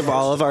roast of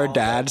all of our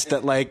dads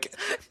that, like,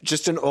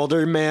 just an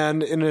older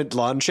man in a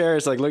lawn chair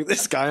is like, look at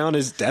this guy on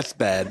his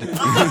deathbed.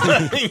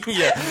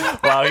 Yeah.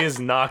 Wow, he's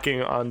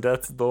knocking on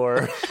death's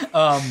door.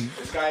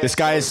 This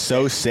guy is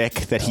so sick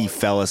that he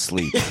fell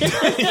asleep.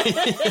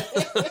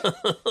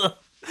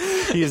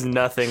 He has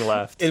nothing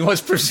left. It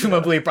was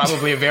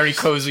probably a very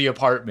cozy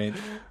apartment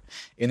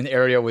in an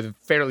area with a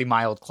fairly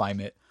mild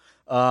climate.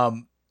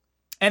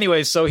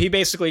 Anyways, so he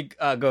basically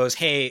goes,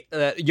 hey,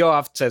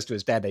 Yoav says to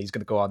his dad that he's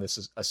going to go on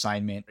this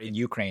assignment in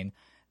Ukraine,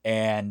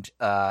 and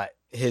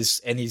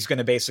he's going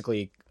to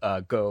basically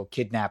go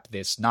kidnap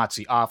this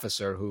Nazi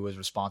officer who was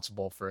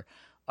responsible for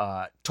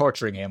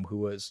torturing him, who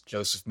was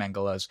Joseph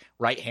Mengele's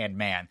right-hand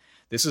man.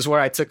 This is where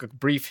I took a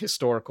brief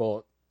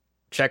historical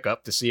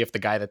checkup to see if the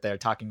guy that they're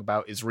talking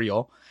about is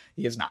real.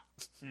 He is not.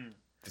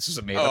 This is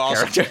a made-up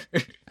character.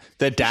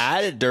 The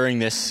dad during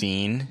this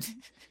scene,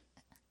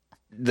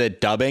 the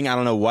dubbing, I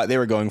don't know what they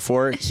were going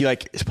for. He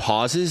like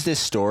pauses this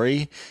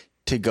story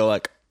to go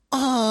like,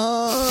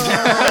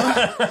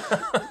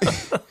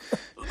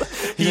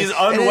 He's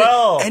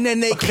unwell. and then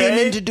they came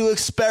in to do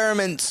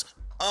experiments.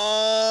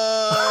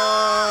 Oh,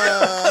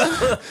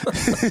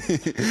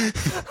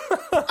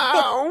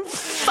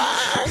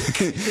 fuck.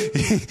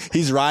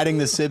 He's riding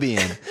the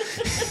Sibian.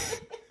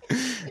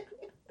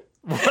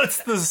 What's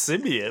the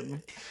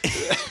Sibian?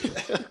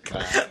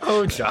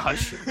 Oh,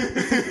 Josh.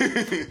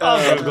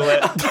 I'll Google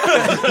it.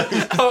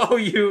 Oh,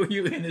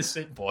 you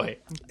innocent boy.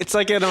 It's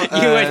like an, You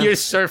and your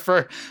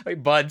surfer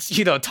buds,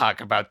 you don't talk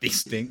about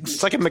these things.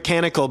 it's like a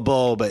mechanical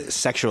bull, but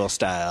sexual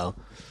style.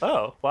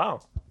 Oh,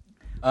 wow.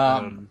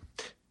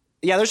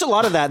 Yeah, there's a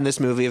lot of that in this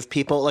movie of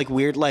people like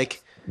weird,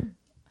 like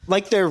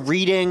they're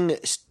reading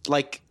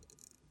like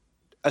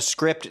a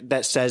script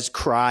that says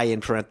 "cry"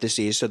 in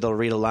parentheses, so they'll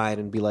read a line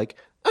and be like,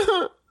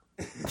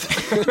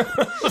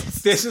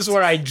 This is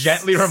where I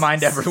gently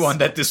remind everyone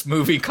that this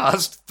movie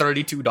cost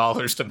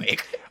 $32 to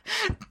make.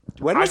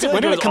 "When I was feel it?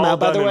 like When did it was it come all out?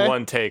 By done the in way,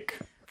 one take,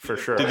 for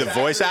sure. The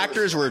voice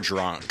actors were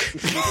drunk.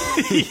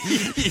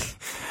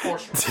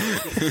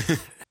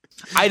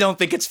 I don't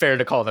think it's fair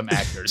to call them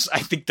actors. I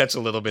think that's a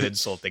little bit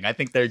insulting. I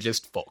think they're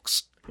just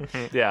folks.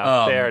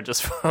 Yeah, they are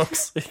just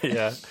folks.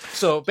 Yeah.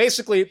 So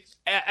basically,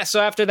 so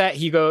after that,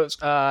 he goes,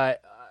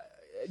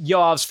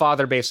 Yoav's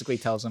father basically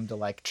tells him to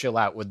like chill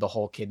out with the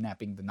whole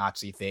kidnapping the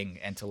Nazi thing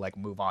and to like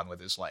move on with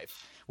his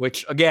life.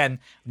 Which again,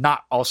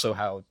 not also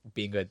how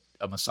being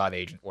a Mossad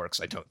agent works.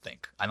 I don't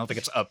think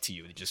it's up to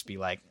you to just be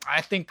like,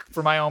 I think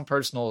for my own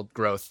personal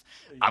growth,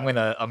 I'm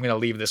gonna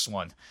leave this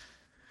one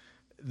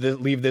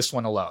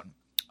alone.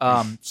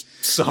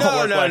 So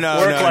No. You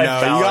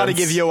balance. got to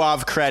give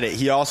Yoav credit.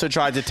 He also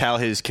tried to tell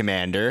his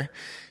commander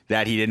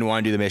that he didn't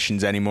want to do the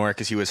missions anymore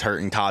because he was hurt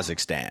in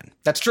Kazakhstan.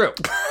 that's true.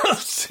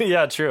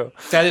 Yeah, true.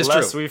 That is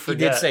Lest true. we He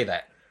forget. did say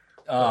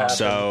that.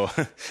 So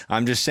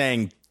I'm just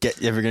saying,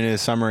 if you're going to do a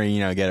summary,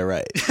 get it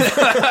right.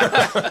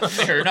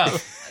 Fair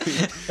enough.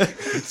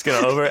 It's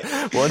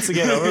gonna once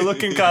again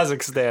overlooking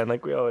Kazakhstan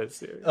like we always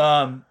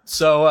do.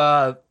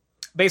 So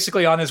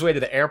basically on his way to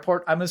the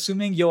airport, I'm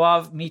assuming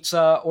Yoav meets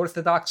a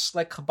Orthodox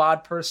like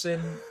Chabad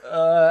person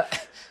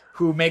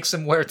who makes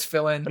him wear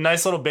tefillin. A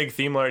nice little big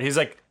theme alert. He's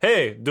like,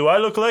 "Hey, do I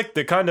look like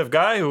the kind of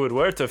guy who would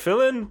wear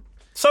tefillin?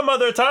 Some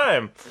other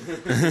time."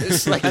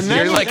 It's like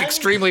you're like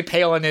extremely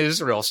pale in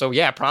Israel, so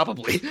yeah,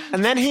 probably.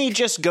 And then he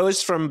just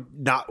goes from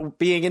not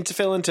being into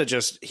tefillin to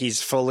just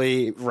he's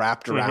fully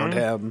wrapped around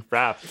him.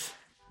 Wrapped.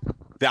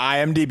 The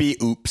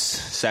IMDb oops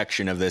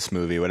section of this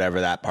movie,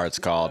 whatever that part's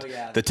called,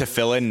 the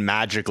tefillin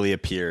magically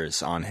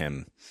appears on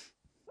him.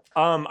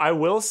 I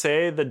will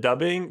say the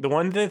dubbing, the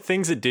one of the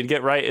things it did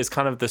get right is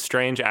kind of the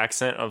strange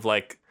accent of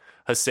like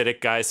Hasidic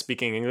guys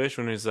speaking English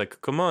when he's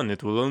like, "Come on,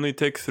 it will only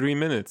take 3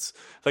 minutes."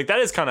 Like that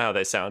is kind of how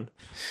they sound.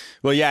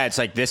 Well, yeah, it's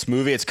like this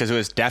movie, it's because it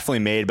was definitely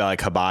made by like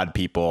Chabad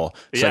people.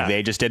 So Yeah. like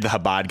they just did the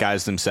Chabad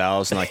guys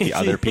themselves, and like the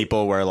other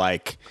people were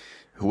like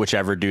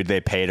whichever dude they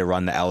pay to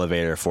run the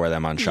elevator for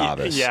them on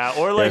Shabbos. Yeah,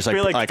 or like, There's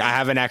be like, like I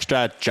have an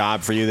extra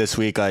job for you this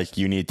week. Like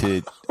you need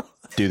to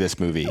do this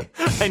movie.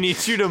 I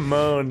need you to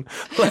moan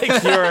like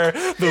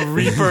the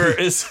Reaper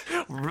is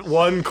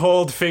one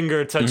cold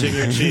finger touching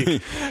your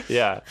cheek.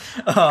 Yeah.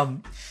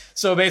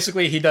 So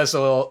basically, he does a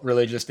little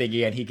religious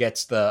thingy, and he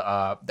gets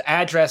the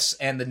address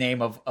and the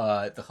name of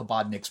the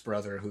Chabadnik's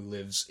brother who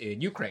lives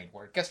in Ukraine.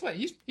 Where guess what?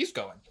 He's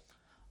going.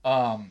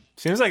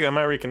 Seems like that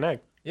might reconnect.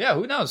 Yeah,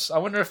 who knows? I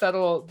wonder if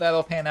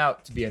that'll pan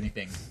out to be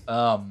anything.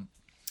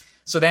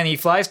 So then he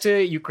flies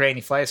to Ukraine.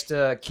 He flies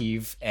to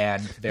Kyiv,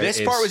 and This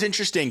part was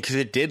interesting because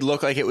it did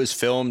look like it was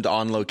filmed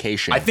on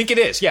location. I think it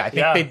is. Yeah, I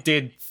think Yeah. they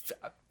did.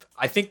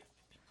 I think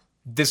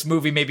this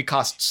movie maybe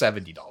cost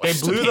 $70. They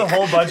blew the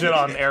whole budget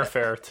on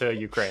airfare to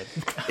Ukraine.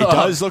 It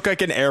does look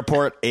like an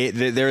airport.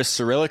 There is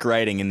Cyrillic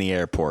writing in the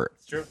airport.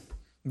 True.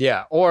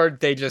 Yeah, or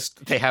they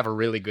have a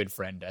really good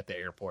friend at the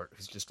airport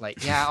who's just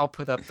like, yeah, I'll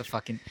put up the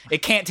fucking.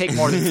 It can't take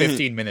more than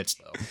 15 minutes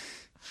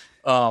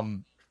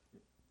though.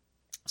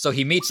 So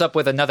he meets up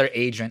with another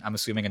agent. I'm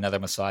assuming another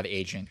Mossad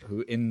agent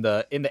who in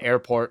the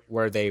airport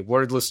where they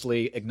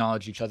wordlessly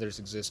acknowledge each other's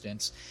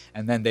existence,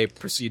 and then they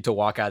proceed to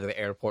walk out of the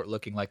airport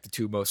looking like the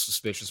two most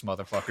suspicious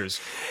motherfuckers.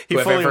 He who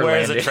have fully ever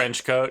wears landed. a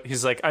trench coat.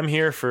 He's like, I'm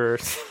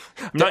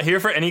not here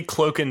for any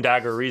cloak and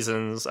dagger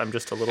reasons. I'm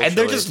just a little And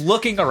they're chilly." just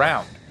looking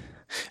around.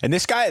 And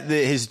this guy,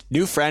 his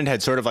new friend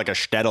had sort of like a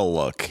shtetl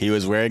look. He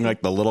was wearing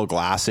like the little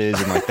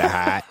glasses and like the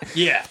hat.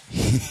 Yeah.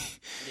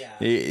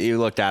 He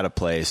looked out of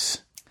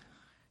place.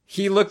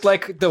 He looked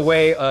like the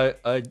way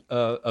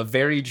a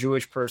very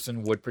Jewish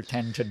person would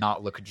pretend to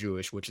not look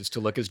Jewish, which is to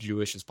look as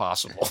Jewish as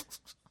possible.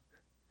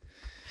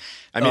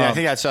 I mean, I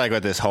think that's like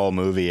what this whole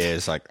movie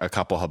is, like a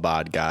couple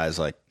Chabad guys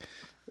like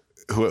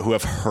who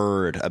have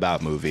heard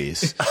about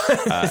movies,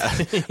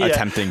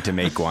 attempting to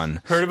make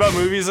one. heard about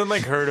movies and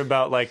like heard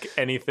about like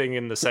anything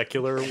in the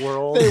secular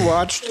world. They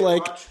watched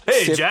like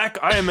Hey, Jack,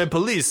 I am a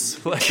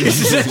police. Like,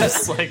 it's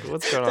just like,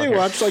 what's going on? they here?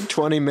 watched like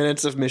 20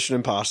 minutes of Mission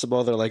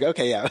Impossible. They're like,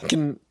 okay, yeah, I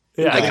can.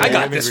 Yeah, I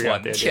got think this we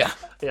one. the idea.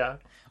 Yeah.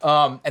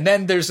 Yeah. And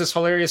then there's this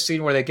hilarious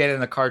scene where they get in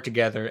the car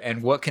together,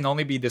 and what can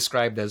only be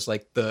described as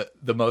like the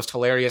most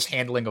hilarious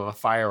handling of a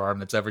firearm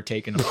that's ever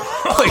taken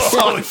place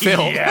on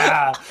film.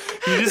 Yeah.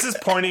 He just is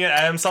pointing it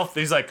at himself.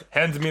 He's like,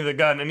 hand me the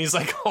gun. And he's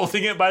like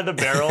holding it by the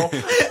barrel,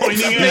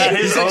 pointing it at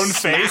his own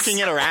face. Smacking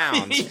it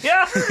around.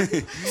 Yeah.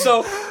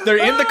 So they're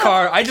in the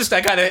car.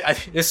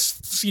 This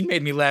scene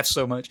made me laugh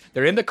so much.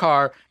 They're in the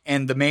car,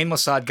 and the main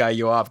Mossad guy,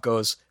 Yoav,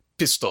 goes,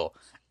 pistol.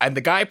 And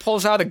the guy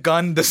pulls out a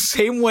gun the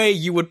same way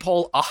you would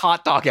pull a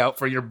hot dog out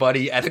for your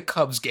buddy at a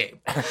Cubs game.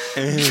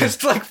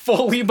 Just like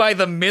fully by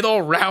the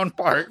middle round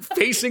part,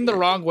 facing the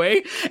wrong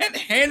way, and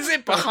hands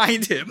it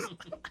behind him.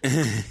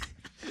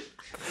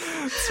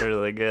 It's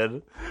really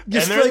good.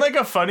 Just and they're like-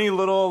 like a funny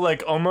little,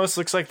 like, almost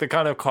looks like the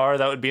kind of car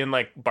that would be in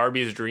like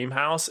Barbie's dream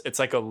house. It's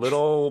like a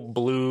little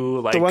blue,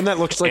 like The one that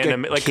looks like a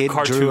kid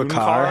drew a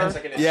car.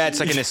 Yeah, it's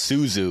like an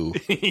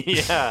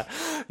Isuzu. Yeah.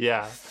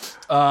 Yeah.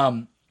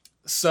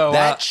 So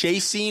That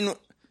chase scene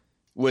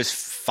was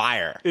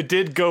fire. It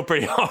did go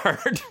pretty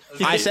hard.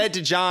 I said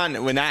to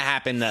John when that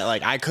happened that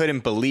like I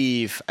couldn't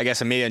believe. I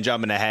guess maybe I'm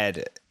jumping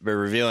ahead by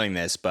revealing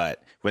this,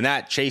 but when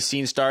that chase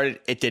scene started,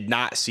 it did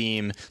not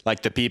seem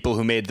like the people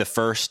who made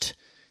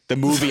the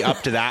movie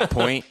up to that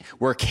point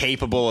were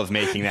capable of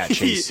making that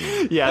chase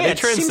scene. Yeah, Yeah, they it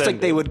seems like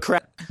transcended. they would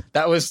crack.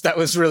 that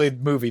was really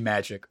movie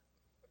magic.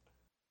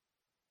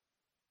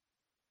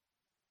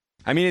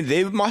 I mean,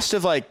 they must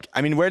have like.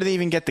 I mean, where do they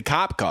even get the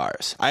cop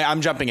cars?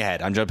 I'm jumping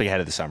ahead. I'm jumping ahead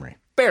of the summary.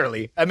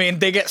 Barely. I mean,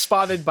 they get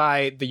spotted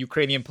by the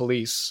Ukrainian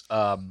police,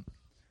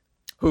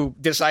 who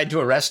decide to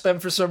arrest them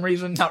for some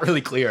reason. Not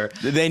really clear.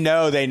 They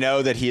know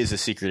that he is a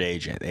secret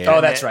agent.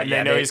 That's right. And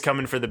they know he's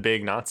coming for the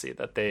big Nazi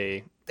that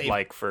they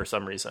like for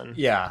some reason.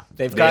 Yeah,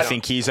 They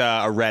think he's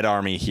a Red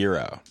Army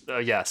hero.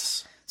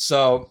 Yes.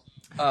 So,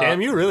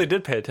 Damn, you really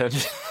did pay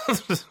attention.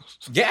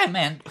 yeah,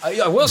 man.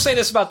 I will say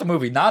this about the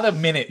movie: not a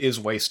minute is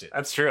wasted.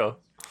 That's true.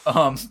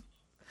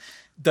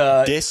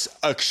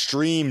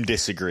 Extreme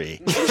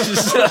disagree.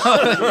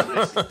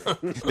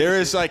 There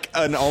is like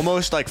an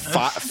almost like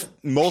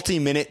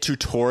multi-minute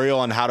tutorial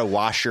on how to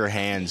wash your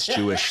hands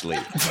Jewishly.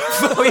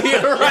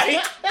 You're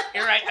right.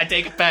 You're right. I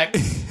take it back.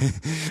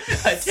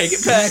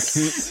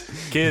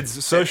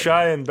 Kids so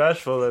shy and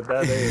bashful at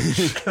that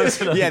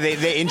age. Yeah,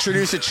 they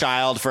introduce a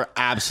child for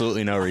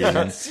absolutely no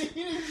reason.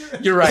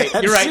 You're right.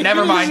 You're right.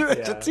 Never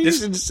mind.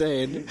 He's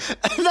insane.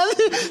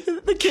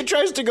 The kid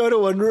tries to go to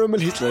one room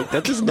and he's like,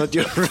 "That is not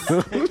your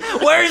room."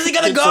 Where is he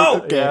gonna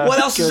go? Yeah. What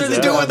else is there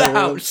to do in the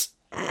house?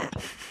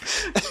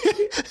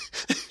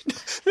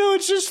 No,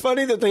 it's just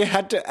funny that they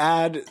had to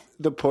add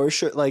the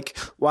Porsche. Like,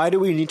 why do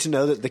we need to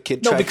know that the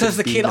kid? No, tried because to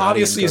the be kid naughty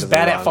obviously and is go to the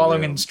bad at wrong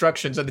following room?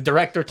 instructions, and the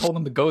director told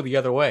him to go the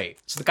other way.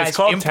 So the guy's It's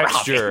called improv.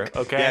 texture,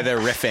 okay? Yeah, they're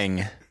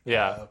riffing.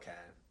 Yeah. Okay.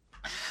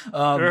 You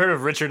ever heard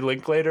of Richard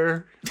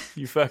Linklater?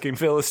 You fucking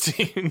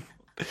Philistine.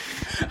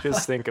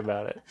 Just think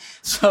about it.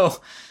 So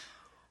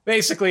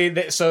basically,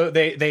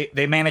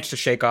 they managed to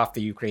shake off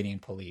the Ukrainian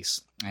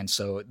police, and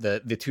so the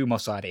two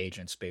Mossad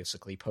agents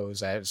basically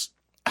pose as,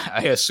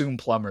 I assume,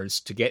 plumbers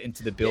to get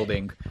into the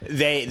building.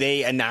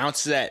 They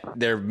announce that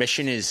their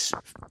mission is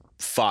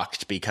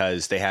fucked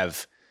because they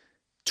have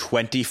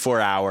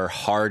 24-hour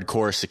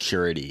hardcore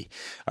security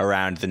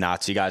around the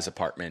Nazi guy's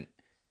apartment.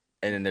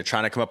 And then they're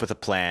trying to come up with a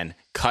plan.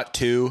 Cut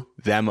to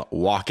them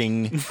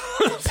walking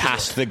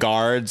past the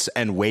guards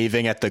and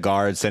waving at the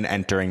guards and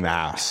entering the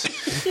house.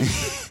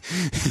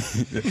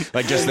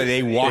 Like just that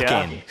they walk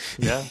in.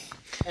 Yeah.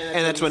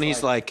 And that's when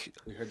he's like,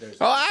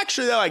 Oh,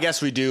 actually, though, I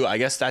guess we do. I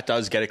guess that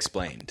does get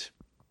explained.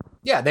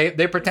 Yeah,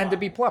 they pretend to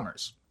be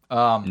plumbers.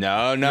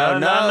 No.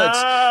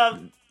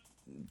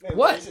 It's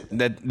What?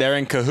 that they're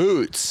in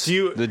cahoots. Do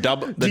you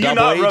double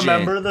not agent.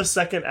 remember the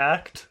second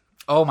act?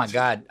 Oh my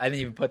god, I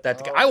didn't even put that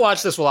together. I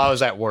watched this while I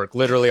was at work,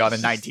 literally on a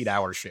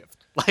 19-hour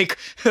shift. Like,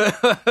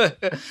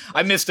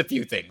 I missed a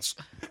few things.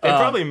 They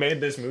probably made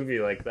this movie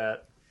like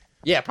that.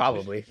 Yeah,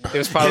 probably. It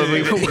was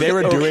probably They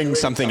were doing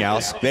something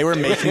else. They were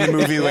making the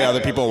movie the way other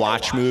people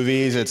watch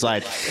movies. It's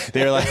like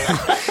they were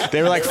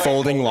like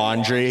folding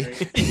laundry.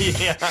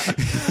 Yeah.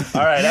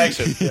 All right,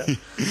 action.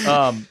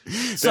 Yeah.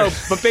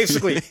 But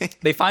basically,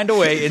 they find a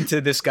way into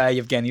this guy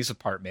Yevgeny's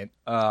apartment.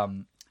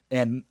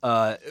 And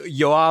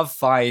Yoav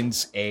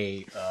finds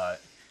a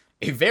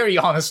very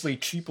honestly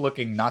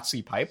cheap-looking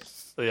Nazi pipe,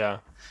 Yeah.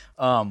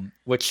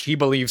 which he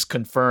believes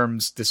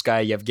confirms this guy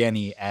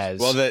Yevgeny as...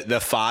 Well,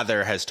 the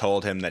father has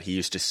told him that he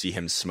used to see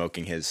him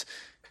smoking his.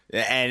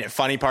 And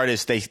funny part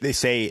is they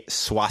say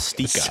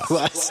swastika.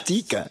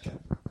 swastika.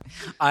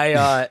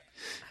 I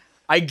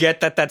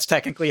get that that's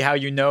technically how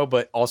you know,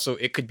 but also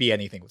it could be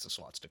anything with a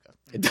swastika.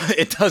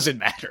 It doesn't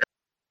matter.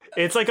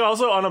 It's like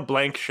also on a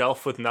blank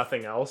shelf with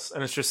nothing else,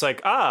 and it's just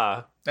like,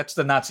 That's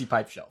the Nazi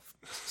pipe shelf.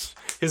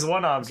 his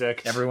one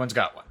object. Everyone's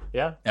got one.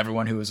 Yeah.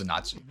 Everyone who is a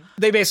Nazi.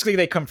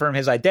 They confirm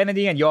his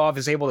identity, and Yoav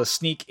is able to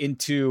sneak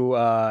into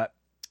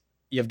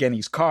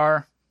Yevgeny's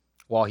car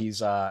while he's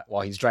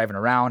driving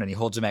around, and he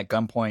holds him at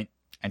gunpoint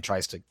and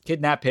tries to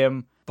kidnap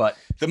him. But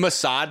The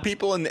Mossad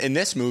people in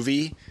this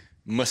movie,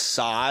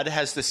 Mossad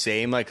has the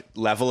same like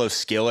level of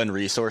skill and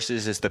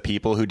resources as the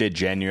people who did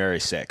January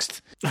 6th.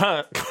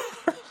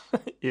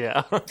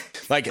 Yeah.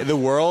 Like the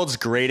world's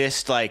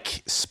greatest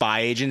like spy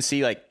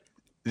agency, like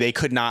they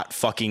could not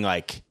fucking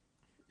like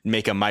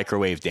make a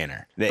microwave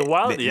dinner. They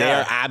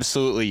are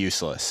absolutely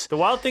useless. The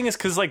wild thing is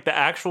because like the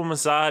actual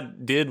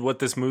Mossad did what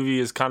this movie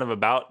is kind of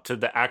about to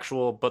the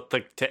actual, but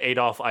like to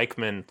Adolf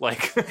Eichmann,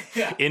 like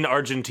in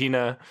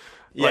Argentina.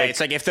 Yeah, Like, it's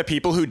like if the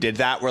people who did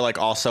that were like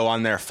also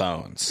on their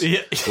phones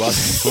Yeah.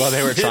 while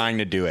they were trying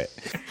to do it.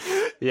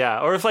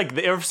 Yeah, or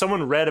if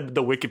someone read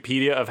the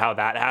Wikipedia of how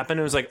that happened,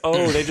 it was like,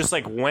 oh, they just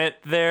like went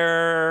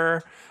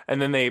there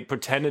and then they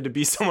pretended to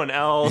be someone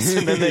else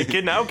and then they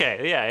kidnapped.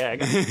 Okay, yeah,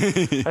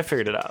 I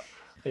figured it out.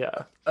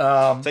 Yeah,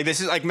 It's like this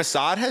is like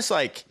Mossad has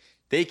like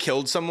they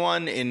killed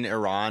someone in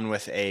Iran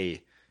with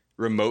a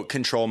remote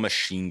control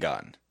machine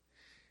gun.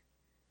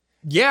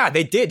 yeah,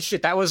 they did.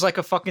 Shit, that was like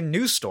a fucking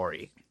news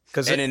story.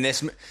 And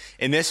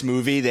in this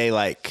movie, they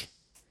like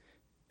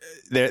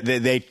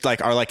they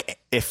like are like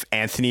if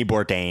Anthony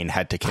Bourdain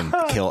had to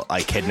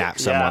kidnap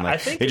someone, I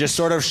like think they just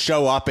sort of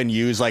show up and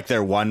use like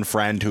their one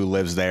friend who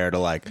lives there to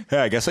like, hey,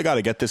 I guess I got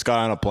to get this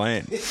guy on a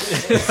plane.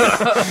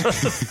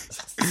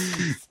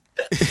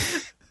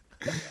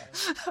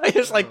 I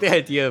just like the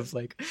idea of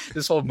like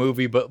this whole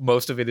movie, but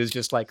most of it is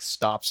just like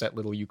stops at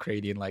little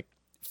Ukrainian like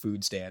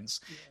food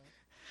stands.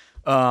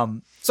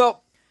 So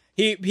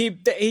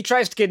He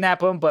tries to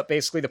kidnap him, but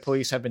basically the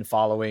police have been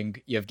following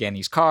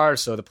Yevgeny's car,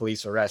 so the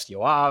police arrest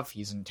Yoav.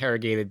 He's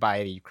interrogated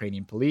by the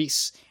Ukrainian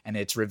police, and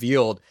it's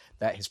revealed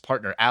that his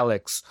partner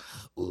Alex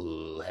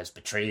has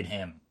betrayed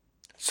him.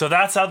 So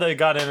that's how they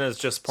got in as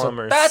just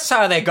plumbers. So that's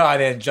how they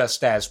got in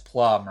just as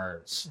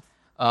plumbers.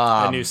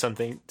 I knew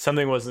something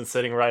wasn't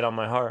sitting right on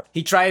my heart.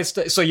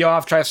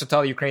 Yoav tries to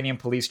tell the Ukrainian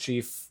police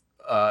chief,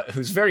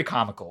 who's very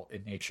comical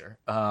in nature.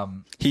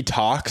 He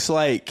talks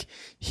like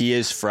he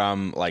is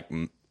from like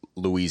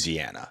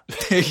Louisiana.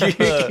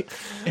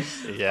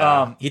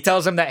 Yeah. He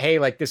tells him that, hey,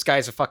 like, this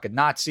guy's a fucking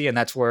Nazi, and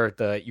that's where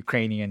the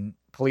Ukrainian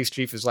police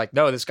chief is like,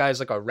 no, this guy's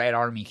like a Red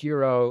Army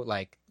hero.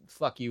 Like,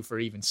 fuck you for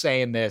even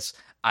saying this.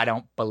 I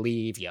don't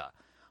believe you.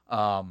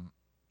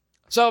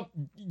 So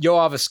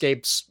Yoav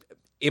escapes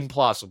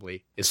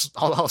implausibly, is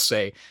all I'll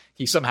say.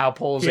 He somehow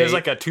pulls he has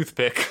like a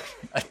toothpick.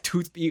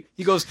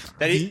 He goes...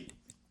 He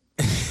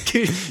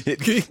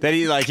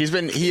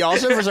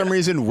also for some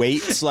reason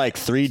waits like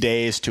 3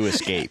 days to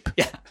escape.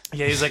 Yeah.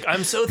 Yeah, he's like,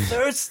 I'm so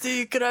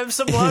thirsty. Could I have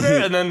some water?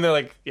 And then they're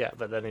like, yeah,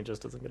 but then he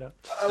just doesn't get out.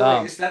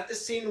 Wait, is that the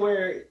scene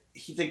where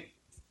he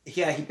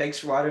begs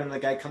for water and the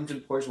guy comes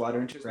and pours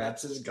water into,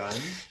 grabs his gun?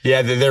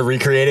 Yeah, they're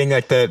recreating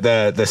like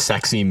the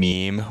sexy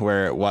meme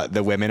where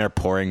the women are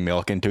pouring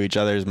milk into each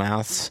other's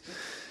mouths.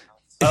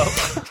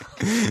 Oh.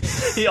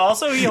 He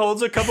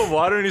holds a cup of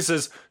water and he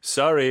says,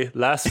 "Sorry,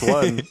 last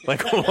one."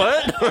 Like,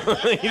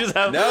 what? You just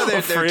have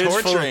a fridge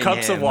full of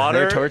cups of water.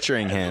 They're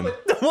torturing him.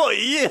 Well,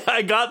 yeah,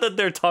 I got that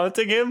they're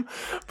taunting him,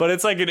 but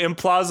it's like an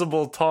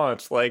implausible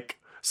taunt. Like,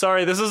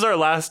 sorry, this is our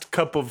last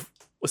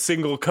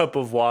single cup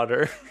of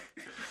water.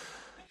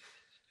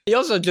 He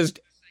also just,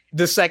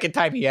 the second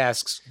time he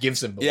asks,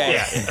 gives him the water.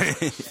 Yeah.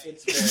 It's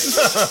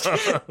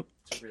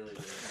really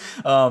weird.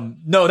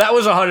 No, that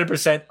was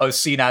 100% a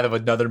scene out of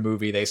another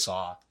movie they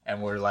saw,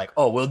 and we're like,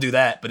 oh, we'll do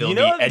that, but it'll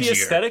be edgier. The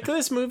aesthetic of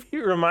this movie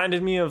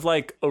reminded me of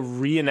like a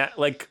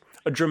dramatic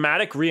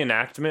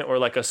reenactment or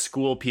like a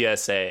school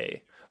PSA.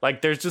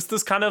 Like, there's just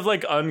this kind of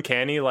like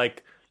uncanny,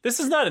 like,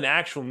 this is not an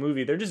actual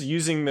movie. They're just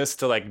using this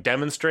to like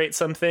demonstrate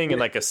something in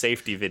like a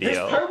safety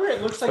video. There's part where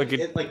it looks like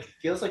it like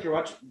feels like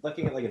you're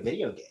looking at like a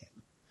video game.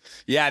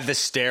 Yeah, the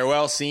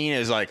stairwell scene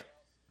is like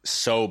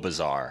so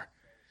bizarre.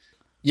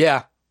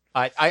 Yeah,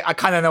 I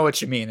kind of know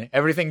what you mean.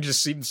 Everything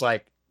just seems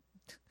like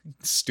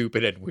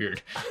stupid and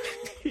weird.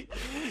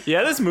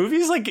 Yeah, this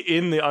movie's like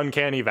in the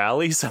uncanny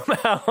valley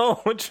somehow,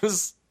 which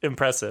is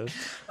impressive.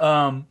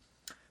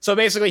 So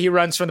basically, he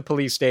runs from the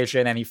police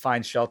station and he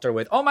finds shelter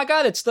with, oh my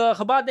god, it's the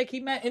Chabadnik he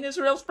met in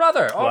Israel's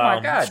brother. Oh Wow.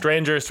 my god.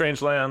 Stranger,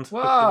 strange land.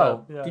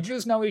 Wow. Yeah. Did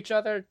Jews know each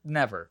other?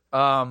 Never.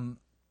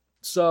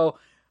 So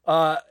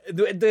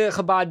the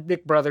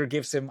Chabadnik brother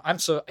gives him,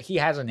 he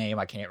has a name.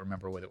 I can't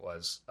remember what it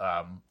was.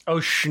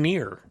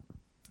 Schneer.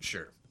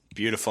 Sure.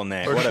 Beautiful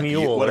name. Or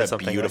What a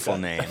something beautiful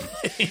like name.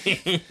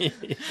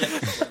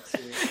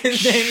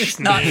 His name is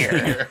not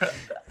here.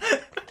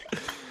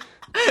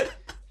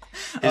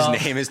 His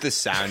name is the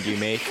sound you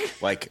make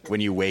like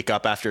when you wake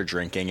up after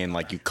drinking and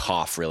like you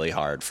cough really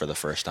hard for the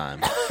first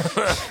time.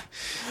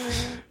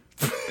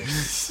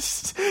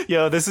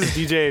 Yo, this is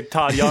DJ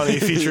Todd Yanni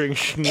featuring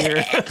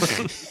Schneer.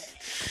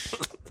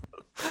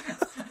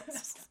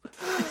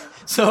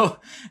 So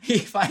he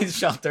finds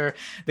shelter.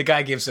 The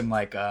guy gives him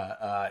like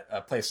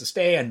a place to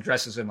stay and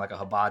dresses him like a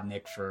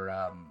Chabadnik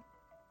for,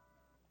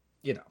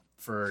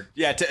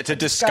 to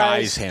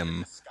disguise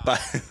him by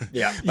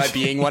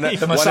being one of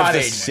Mossad the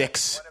agent.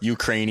 6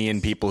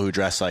 Ukrainian people who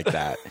dress like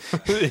that.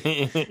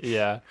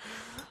 Yeah.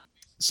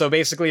 So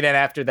basically, then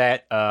after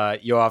that,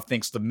 Yoav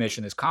thinks the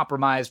mission is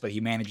compromised, but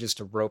he manages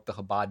to rope the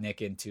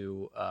Chabadnik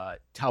into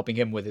helping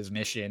him with his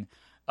mission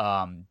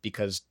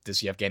because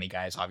this Yevgeny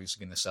guy is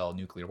obviously going to sell a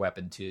nuclear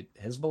weapon to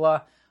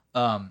Hezbollah,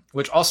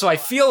 which also I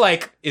feel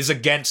like is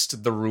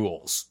against the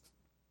rules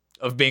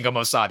of being a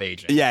Mossad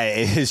agent. Yeah,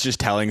 it is just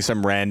telling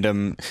some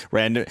random.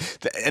 An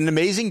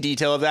amazing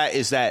detail of that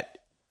is that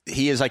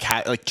he is like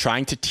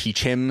trying to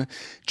teach him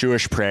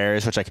Jewish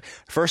prayers, which, like,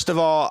 first of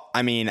all,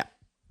 I mean,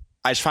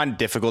 I just find it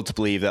difficult to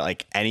believe that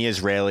like any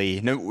Israeli,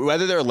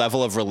 whether their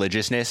level of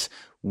religiousness,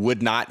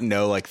 would not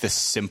know like the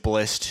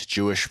simplest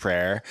Jewish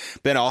prayer.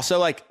 But then also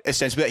like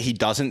essentially that he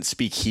doesn't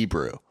speak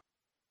Hebrew.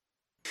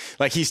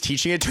 Like he's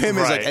teaching it to him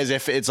Right. as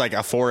if it's like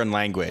a foreign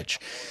language.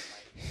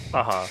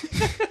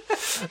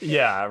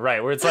 Yeah,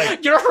 right. Where it's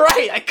like, You're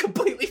right. I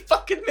completely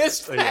fucking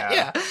missed that.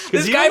 Yeah.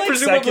 This guy like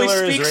presumably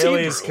secular speaks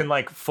Israelis Hebrew. can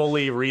like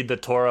fully read the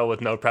Torah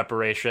with no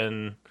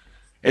preparation.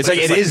 It's like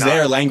it is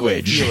their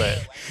language. Feel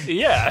it.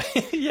 Yeah,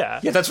 yeah,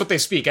 Yeah, that's what they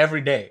speak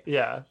every day.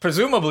 yeah,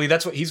 Presumably,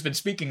 that's what he's been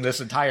speaking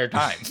this entire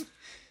time.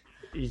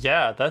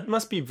 yeah. That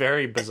must be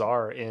very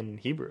bizarre in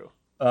Hebrew.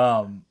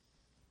 I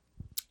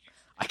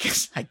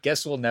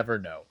guess we'll never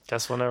know.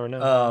 Guess we'll never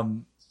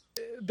know.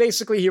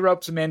 Basically, he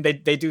ropes him in. They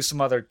do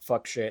some other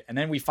fuck shit, and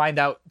then we find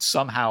out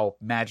somehow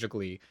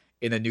magically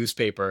in a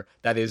newspaper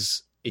that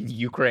is in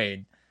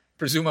Ukraine,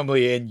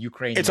 presumably in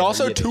Ukraine. It's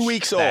also 2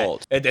 weeks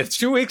old. It's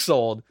 2 weeks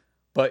old,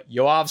 but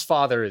Yoav's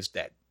father is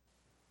dead.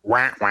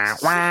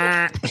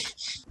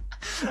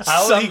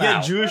 How will he Somehow.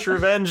 get Jewish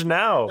revenge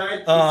now?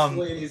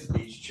 in his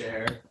beach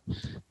chair.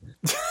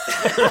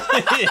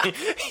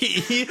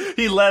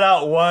 he let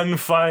out one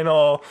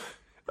final,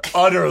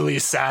 utterly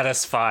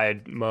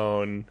satisfied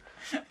moan.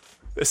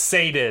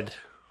 Sated.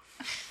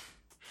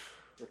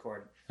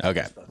 Record.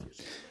 Okay.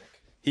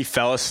 He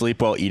fell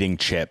asleep while eating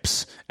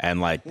chips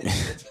and like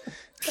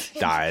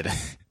died.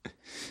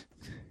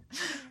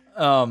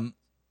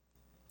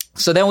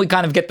 So then we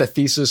kind of get the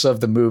thesis of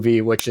the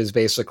movie, which is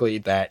basically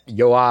that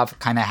Yoav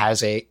kind of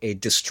has a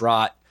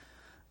distraught,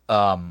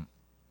 kind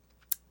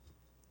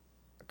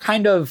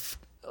of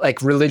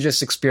like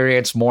religious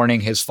experience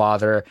mourning his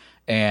father.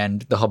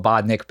 And the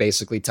Chabadnik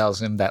basically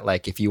tells him that,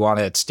 like, if you want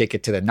to stick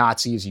it to the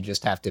Nazis, you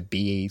just have to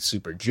be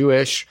super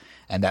Jewish,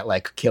 and that,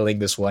 like, killing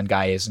this one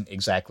guy isn't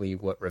exactly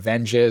what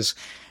revenge is.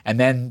 And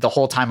then the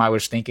whole time I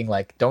was thinking,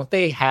 like, don't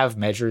they have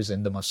measures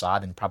in the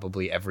Mossad and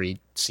probably every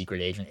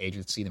secret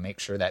agency to make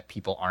sure that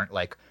people aren't,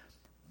 like,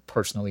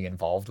 personally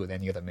involved with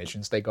any of the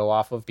missions they go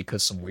off of,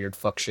 because some weird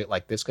fuck shit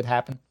like this could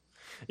happen?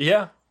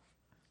 Yeah.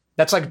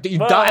 That's like,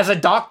 as a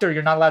doctor,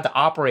 you're not allowed to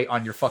operate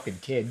on your fucking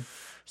kid.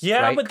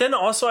 Yeah, Right? but then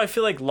also I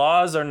feel like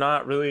laws are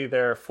not really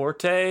their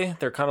forte.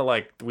 They're kind of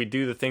like, we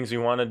do the things we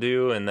want to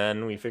do, and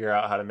then we figure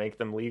out how to make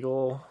them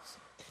legal.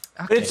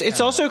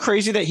 It's also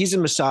crazy that he's a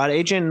Mossad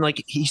agent. And,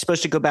 like, he's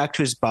supposed to go back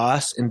to his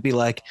boss and be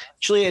like,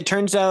 actually, it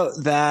turns out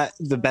that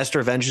the best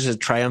revenge is a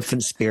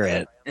triumphant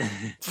spirit.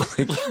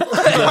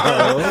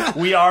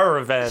 We are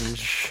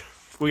revenge.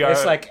 We are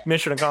It's like,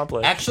 mission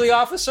accomplished. Actually,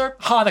 officer,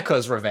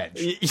 Hanukkah's revenge.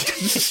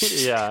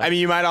 Yeah. I mean,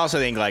 you might also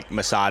think like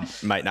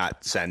Mossad might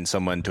not send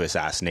someone to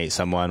assassinate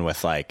someone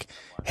with like,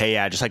 hey,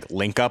 yeah, just like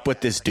link up with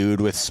this dude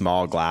with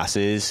small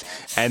glasses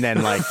and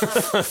then like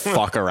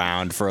fuck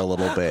around for a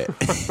little bit.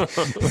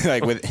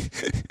 Like with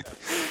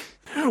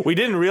We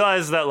didn't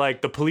realize that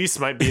like the police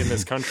might be in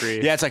this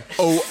country. yeah, it's like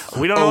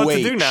We don't know what to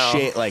wait, do now.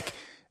 Shit, like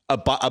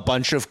a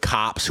bunch of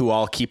cops who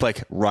all keep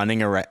like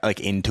running around,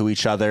 like into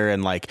each other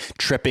and like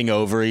tripping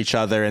over each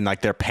other, and like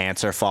their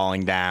pants are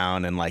falling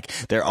down, and like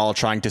they're all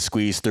trying to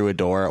squeeze through a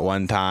door at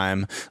one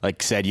time.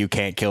 Like said, you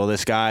can't kill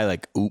this guy.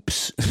 Like,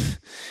 oops.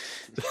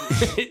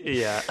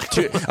 Yeah.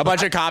 A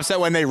bunch of cops that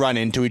when they run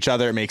into each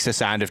other, it makes the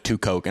sound of two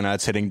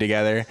coconuts hitting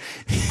together.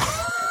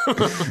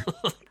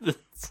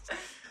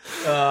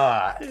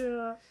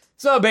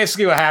 So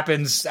basically what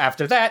happens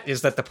after that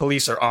is that the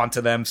police are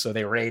onto them, so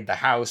they raid the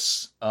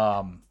house.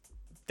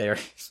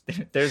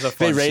 There's a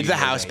fun They raid scene the where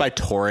house they- by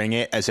touring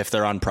it as if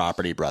they're on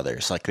Property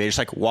Brothers. Like they just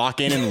like walk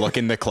in and look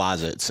in the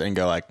closets and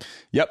go like,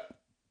 "Yep,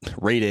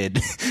 raided."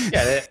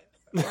 Yeah,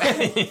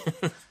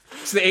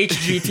 it's the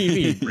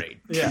HGTV raid.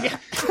 Yeah.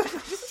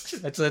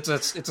 It's a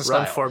Run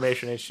style.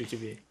 formation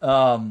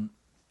HGTV.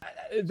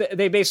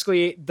 They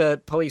basically, the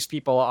police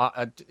people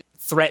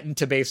threaten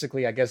to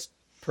basically, I guess,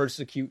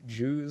 persecute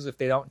Jews if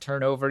they don't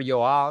turn over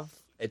Yoav.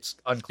 It's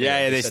unclear.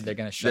 Yeah, They they said they're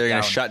going to shut they're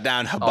down. gonna shut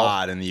down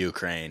Chabad in the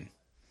Ukraine.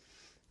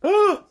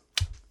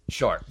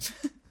 Sure.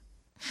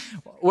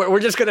 We're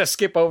just going to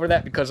skip over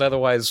that because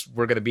otherwise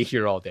we're going to be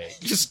here all day.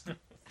 Just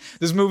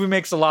this movie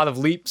makes a lot of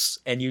leaps,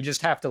 and you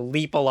just have to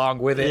leap along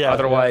with it. Yeah,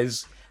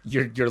 otherwise,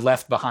 you're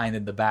left behind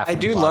in the bathroom. I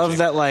do love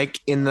that,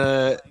 like, in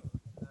the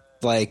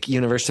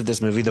universe of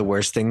this movie, the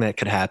worst thing that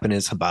could happen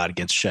is Chabad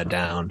gets shut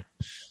down.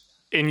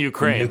 In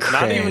Ukraine.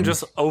 Not even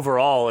just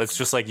overall, it's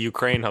just like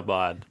Ukraine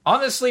Chabad.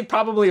 Honestly,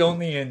 probably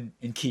only in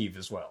Kyiv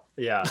as well.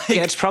 Yeah.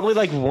 Yeah, it's probably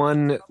like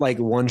one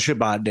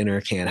Shabbat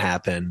dinner can't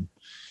happen.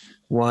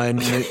 One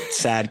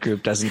sad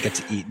group doesn't get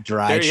to eat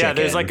dry chicken.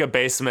 There's like a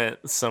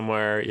basement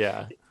somewhere.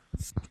 Yeah.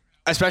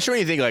 Especially when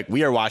you think like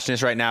we are watching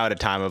this right now at a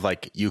time of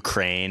like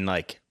Ukraine,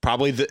 like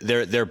probably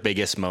their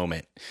biggest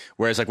moment.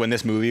 Whereas like when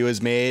this movie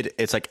was made,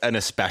 it's like an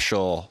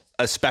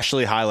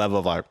especially high level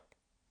of like,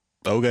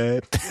 okay.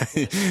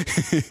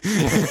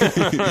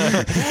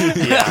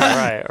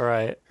 Yeah,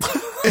 right.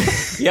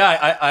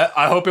 Yeah,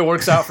 I hope it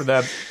works out for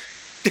them.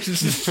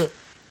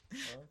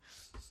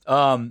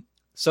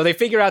 So they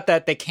figure out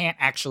that they can't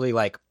actually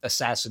like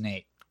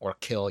assassinate or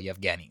kill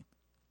Yevgeny.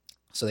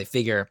 So they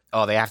figure,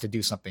 they have to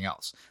do something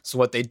else. So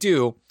what they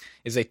do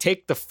is they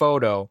take the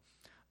photo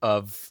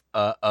of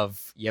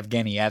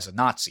Yevgeny as a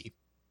Nazi,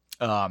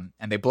 and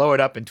they blow it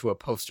up into a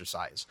poster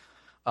size.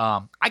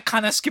 I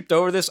kind of skipped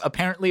over this.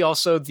 Apparently,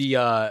 also the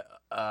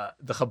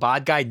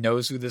Chabad guy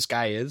knows who this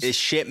guy is. This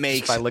shit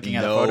makes by looking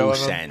at a no photo of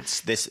him.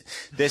 sense. This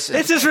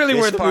is really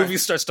where the part- movie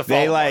starts to fall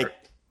They apart. like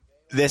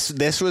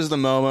this was the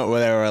moment where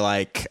they were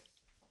like,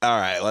 all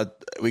right,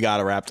 we got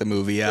to wrap the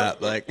movie up.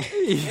 Like,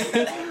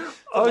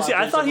 Oh, see,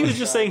 I thought he was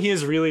just saying he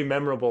has really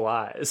memorable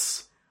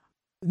eyes.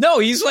 No,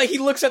 he's like, he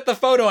looks at the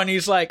photo and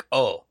he's like,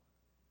 oh,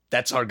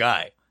 that's our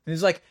guy. And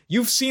he's like,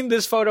 you've seen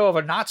this photo of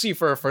a Nazi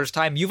for a first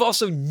time. You've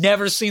also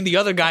never seen the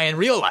other guy in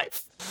real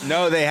life.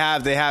 no, they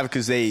have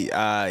because he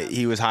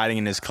was hiding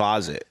in his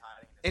closet.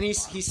 And he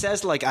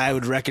says, like, I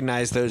would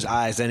recognize those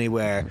eyes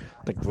anywhere.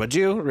 Like, would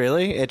you?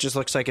 Really? It just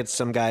looks like it's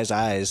some guy's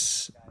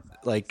eyes.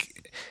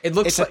 Like, It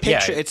looks it's like a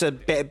picture.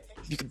 Yeah,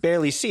 You can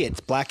barely see it. It's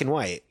black and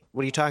white.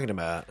 What are you talking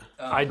about?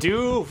 I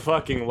do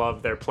fucking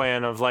love their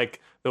plan of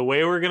like the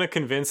way we're going to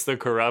convince the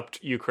corrupt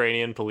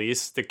Ukrainian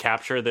police to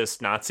capture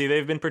this Nazi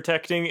they've been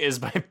protecting is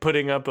by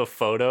putting up a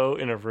photo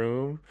in a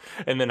room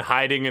and then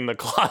hiding in the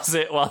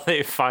closet while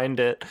they find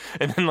it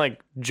and then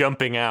like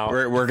jumping out.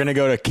 We're going to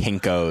go to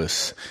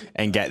Kinko's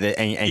and get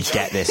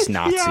get this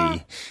Nazi. Yeah.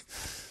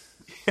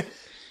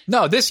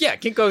 No,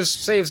 Kinko's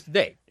saves the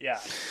day. Yeah.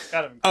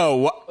 Got him.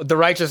 Oh, The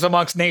righteous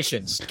amongst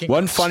nations. Kinko's.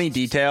 one funny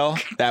detail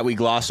that we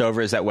glossed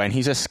over is that when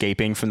he's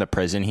escaping from the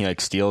prison, he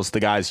like steals the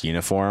guy's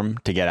uniform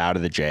to get out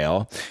of the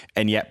jail,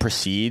 and yet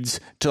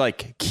proceeds to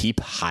like keep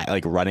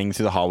running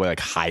through the hallway, like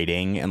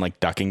hiding and like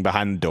ducking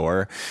behind the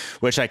door,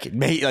 which like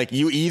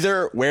you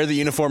either wear the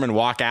uniform and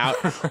walk out,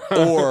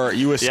 or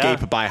you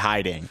escape by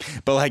hiding.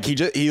 But like he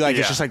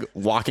is just like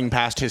walking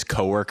past his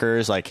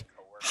coworkers, like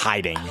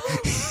hiding.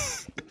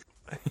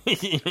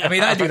 I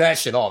mean, I do that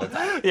shit all the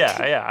time.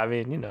 Yeah. I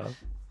mean, you know.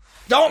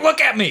 Don't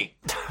look at me.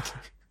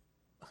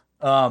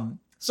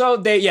 So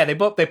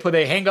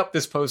they hang up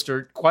this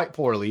poster quite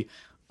poorly.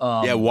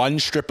 One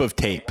strip of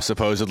tape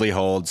supposedly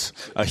holds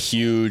a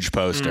huge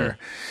poster.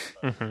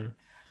 And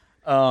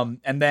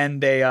then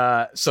they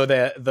so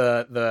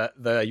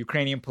the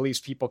Ukrainian police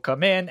people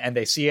come in and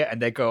they see it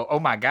and they go, "Oh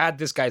my God,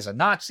 this guy's a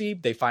Nazi."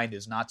 They find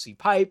his Nazi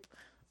pipe.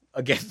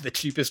 Again, the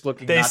cheapest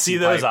looking They Nazi see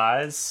those pipe.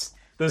 eyes.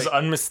 Those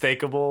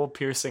unmistakable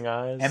piercing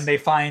eyes. And they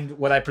find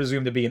what I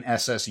presume to be an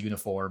SS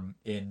uniform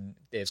in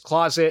his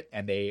closet,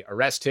 and they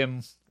arrest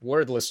him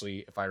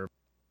wordlessly.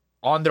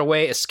 On their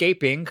way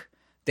escaping,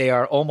 they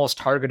are almost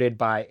targeted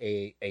by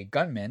a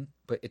gunman,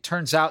 but it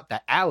turns out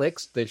that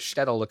Alex, the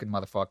shtetl-looking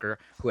motherfucker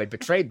who had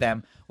betrayed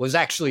them, was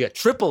actually a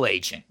triple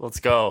agent. Let's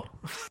go.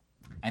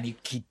 And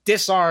he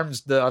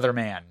disarms the other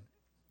man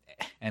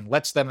and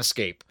lets them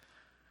escape.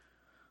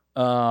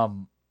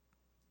 Yep.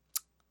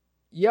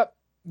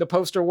 The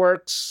poster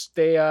works.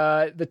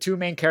 The two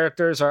main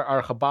characters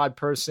are Chabad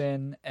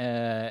person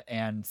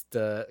and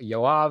the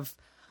Yoav.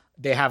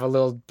 They have a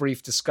little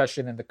brief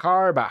discussion in the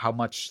car about how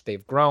much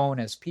they've grown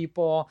as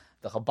people.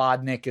 The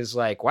Chabadnik is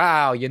like,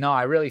 wow,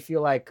 I really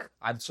feel like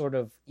I'm sort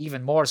of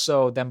even more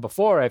so than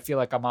before. I feel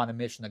like I'm on a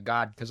mission of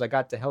God because I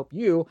got to help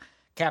you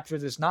capture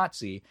this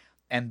Nazi.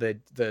 And the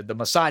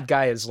Mossad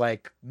guy is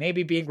like,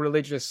 maybe being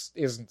religious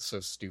isn't so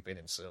stupid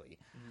and silly.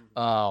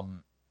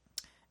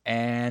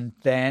 And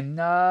then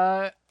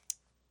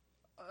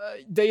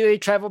they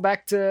travel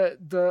back to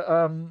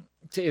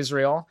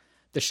Israel.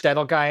 The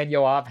shtetl guy and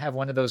Yoav have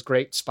one of those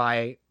great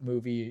spy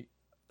movie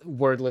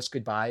wordless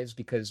goodbyes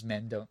because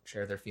men don't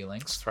share their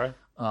feelings. That's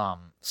right.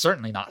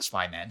 Certainly not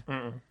spy men.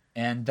 Mm-mm.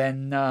 And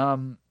then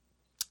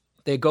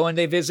they go and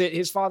they visit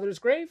his father's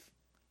grave,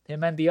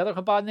 him and the other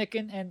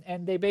Chabadnik,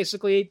 and they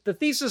basically, the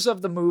thesis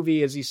of the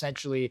movie is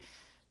essentially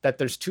that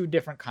there's two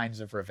different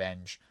kinds of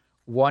revenge.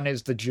 One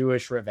is the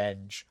Jewish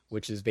revenge,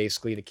 which is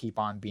basically to keep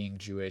on being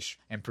Jewish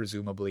and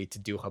presumably to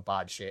do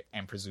Chabad shit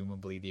and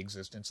presumably the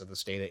existence of the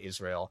state of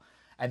Israel.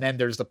 And then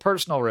there's the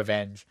personal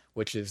revenge,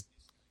 which is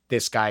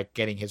this guy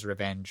getting his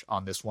revenge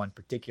on this one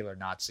particular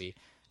Nazi.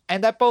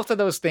 And that both of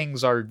those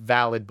things are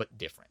valid but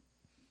different.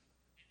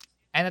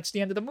 And it's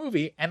the end of the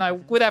movie. And I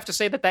would have to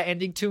say that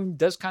ending tune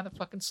does kind of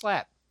fucking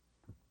slap.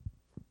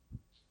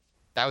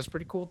 That was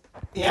pretty cool.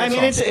 Yeah, I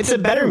mean, it's a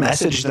better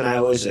message than I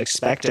was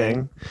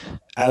expecting.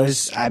 I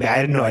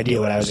had no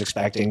idea what I was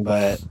expecting,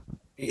 but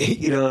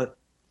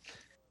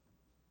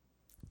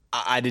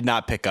I did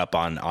not pick up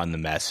on the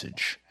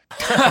message.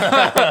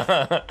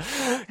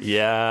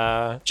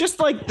 Yeah.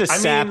 Just like the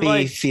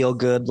sappy, feel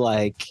good,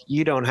 like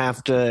you don't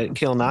have to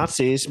kill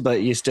Nazis,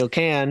 but you still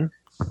can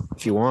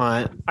if you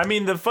want. I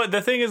mean, the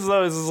thing is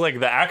though, is like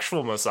the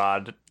actual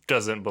Mossad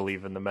doesn't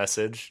believe in the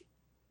message.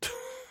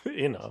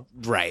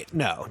 Right.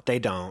 No, they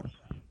don't.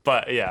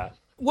 But yeah.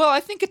 Well, I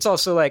think it's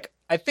also like,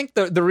 I think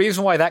the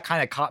reason why that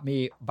kind of caught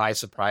me by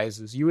surprise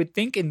is you would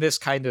think in this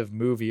kind of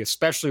movie,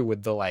 especially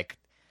with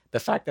the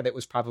fact that it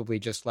was probably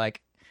just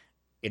like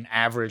an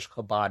average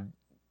Chabad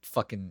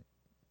fucking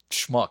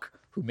schmuck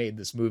who made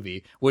this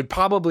movie, would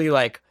probably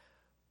like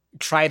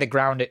try to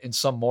ground it in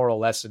some moral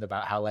lesson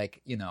about how,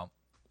 like,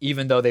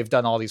 even though they've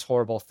done all these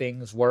horrible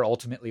things, we're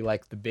ultimately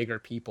like the bigger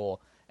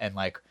people, and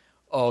like,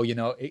 oh,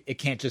 it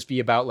can't just be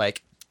about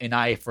like an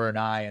eye for an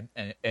eye,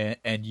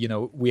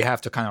 and we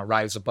have to kind of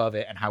rise above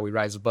it, and how we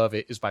rise above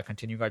it is by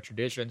continuing our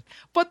tradition.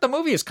 But the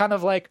movie is kind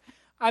of like,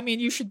 I mean,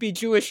 you should be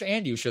Jewish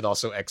and you should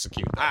also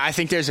execute them. I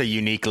think there's a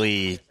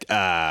uniquely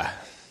a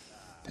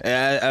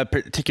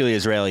particularly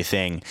Israeli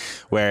thing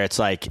where it's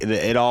like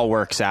it all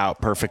works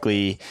out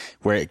perfectly,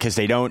 because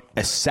they don't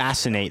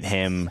assassinate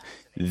him.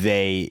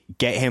 They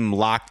get him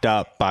locked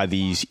up by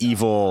these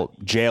evil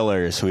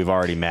jailers who we've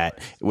already met,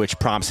 which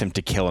prompts him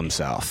to kill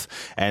himself.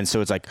 And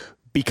so it's like,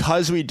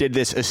 because we did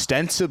this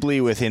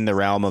ostensibly within the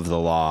realm of the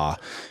law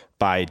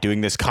by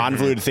doing this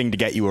convoluted thing to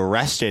get you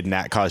arrested, and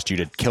that caused you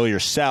to kill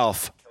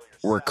yourself,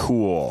 we're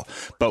cool.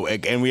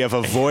 And we have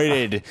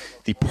avoided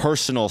the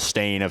personal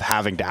stain of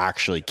having to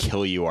actually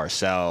kill you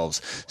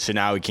ourselves. So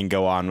now we can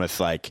go on with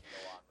like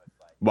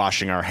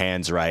washing our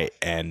hands right,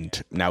 and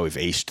now we've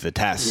aced the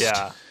test.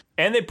 Yeah.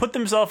 And they put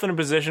themselves in a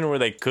position where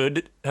they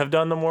could have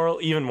done the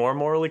even more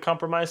morally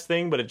compromised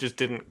thing, but it just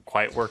didn't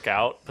quite work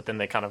out. But then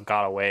they kind of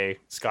got away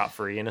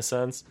scot-free in a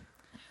sense.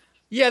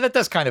 Yeah, that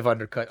does kind of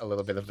undercut a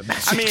little bit of the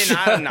message. I mean,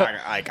 I'm not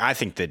like, I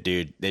think that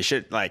dude, they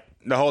should like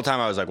the whole time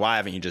I was like, why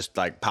haven't you just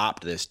like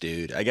popped this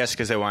dude? I guess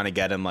because they want to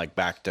get him like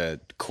back to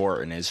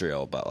court in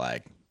Israel, but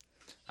like,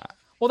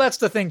 well, that's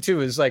the thing too.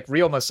 Is like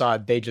real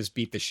Mossad, they just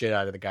beat the shit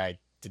out of the guy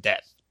to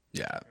death.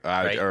 yeah,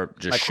 Right? or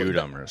just Like, shoot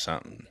him or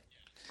something.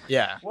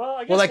 Yeah. Well,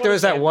 I guess Like there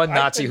was that one I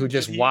Nazi think- who did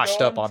just he washed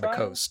go up on the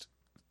trial? coast,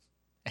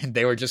 and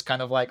they were just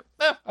kind of like,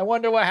 I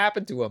wonder what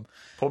happened to him.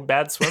 Poor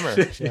bad swimmer.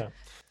 Yeah.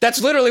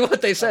 That's literally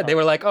what they said. They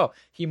were like, "Oh,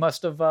 he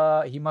must have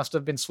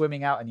been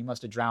swimming out and he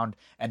must have drowned,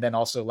 and then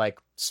also like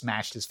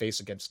smashed his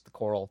face against the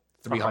coral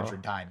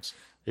 300 times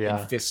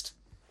Yeah. in fist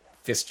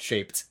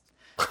shaped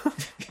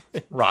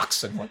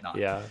rocks and whatnot."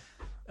 Yeah.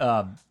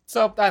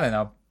 So I don't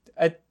know.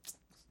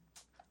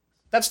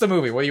 That's the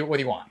movie. What do you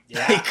want?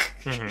 Yeah.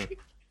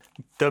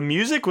 The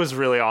music was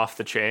really off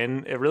the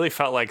chain. It really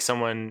felt like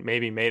someone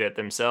maybe made it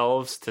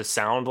themselves to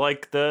sound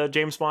like the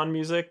James Bond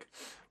music,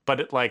 but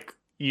it like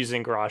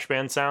using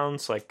GarageBand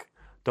sounds like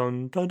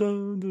dun dun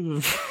dun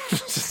dun.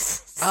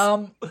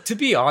 dun. To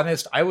be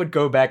honest, I would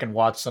go back and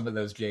watch some of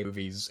those J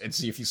movies and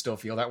see if you still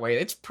feel that way.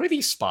 It's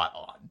pretty spot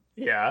on.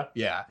 Yeah.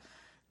 Yeah.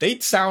 They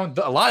sound,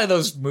 a lot of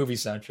those movie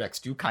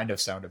soundtracks do kind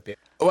of sound a bit.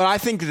 What I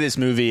think this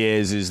movie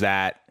is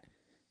that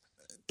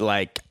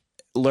like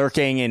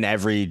lurking in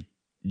every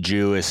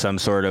Jew is some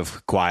sort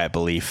of quiet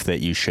belief that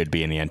you should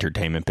be in the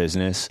entertainment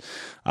business.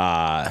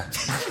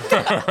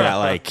 That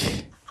like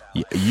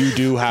you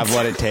do have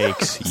what it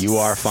takes. You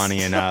are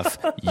funny enough.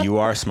 You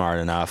are smart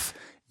enough.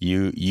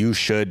 You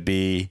should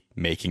be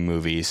making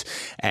movies.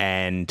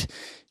 And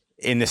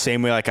in the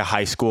same way, like a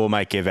high school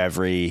might give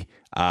every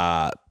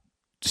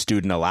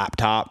student a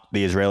laptop,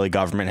 the Israeli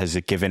government has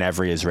given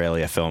every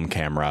Israeli a film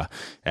camera,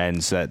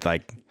 and said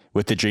like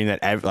with the dream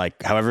that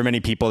like however many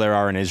people there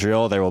are in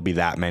Israel, there will be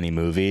that many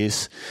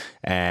movies.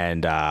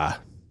 And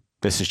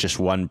this is just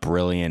one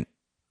brilliant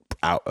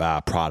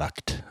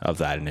product of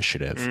that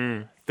initiative.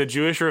 The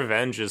Jewish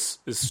revenge is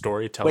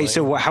storytelling. Wait,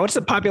 so what's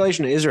the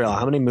population of Israel?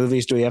 How many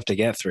movies do we have to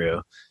get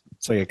through?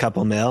 It's like a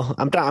couple mil.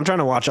 I'm trying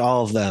to watch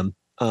all of them.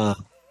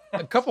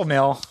 A couple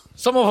mil.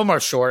 Some of them are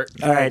short.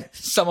 All right.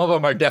 Some of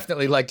them are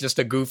definitely like just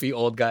a goofy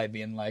old guy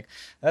being like,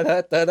 I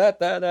I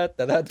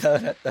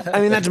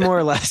mean, that's more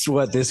or less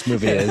what this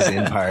movie is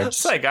in parts.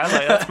 It's like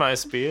that's my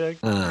speed.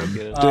 Do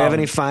we have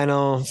any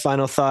final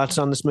thoughts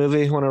on this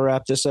movie? Want to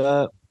wrap this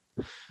up?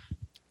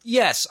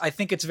 Yes, I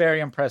think it's very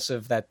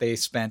impressive that they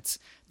spent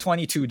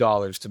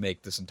 $22 to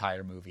make this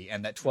entire movie,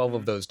 and that 12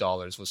 of those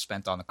dollars was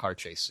spent on the car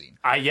chase scene.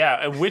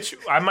 Yeah, which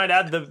I might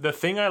add, the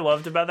thing I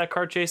loved about that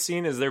car chase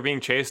scene is they're being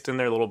chased in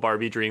their little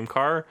Barbie dream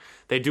car.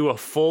 They do a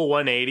full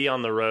 180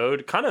 on the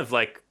road, kind of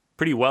like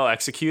pretty well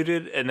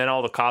executed, and then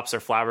all the cops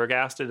are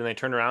flabbergasted and they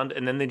turn around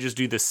and then they just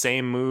do the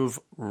same move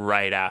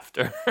right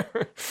after.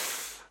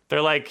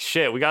 They're like,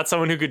 shit, we got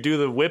someone who could do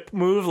the whip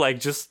move,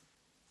 like just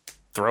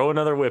throw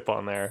another whip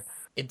on there.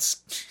 It's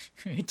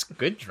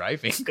good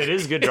driving. It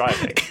is good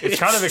driving. It's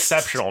kind of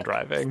exceptional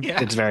driving.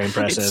 Yeah. It's very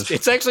impressive.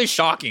 It's actually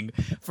shocking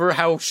for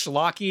how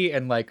schlocky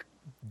and like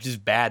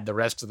just bad the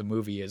rest of the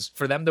movie is.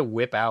 For them to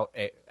whip out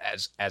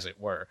as it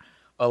were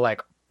a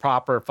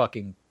proper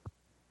fucking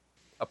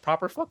car.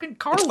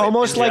 It's whip.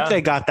 almost Yeah. like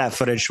they got that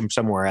footage from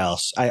somewhere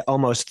else. I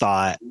almost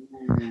thought.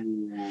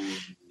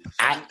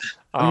 I'm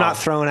not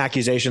throwing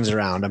accusations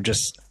around. I'm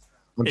just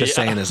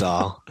saying is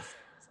all.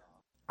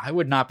 I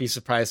would not be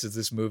surprised if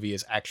this movie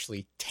is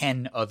actually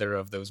 10 other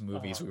of those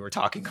movies we were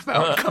talking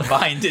about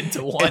combined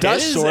into one. It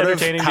does is sort of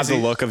entertaining to have the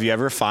see. look of you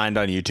ever find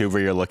on YouTube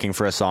where you're looking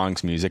for a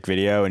song's music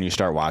video and you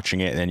start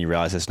watching it and then you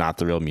realize it's not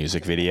the real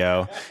music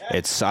video.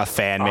 It's a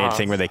fan-made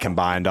thing where they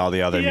combined all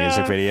the other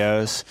music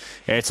videos.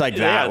 It's like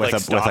that like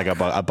with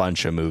a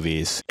bunch of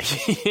movies.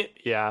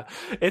 Yeah.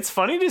 It's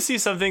funny to see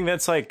something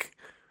that's like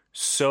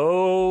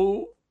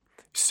so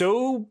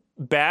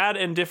bad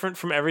and different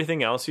from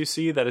everything else you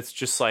see that it's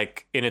just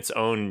like in its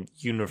own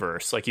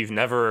universe. Like you've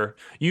never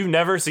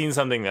seen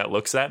something that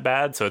looks that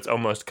bad, so it's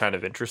almost kind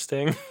of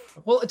interesting.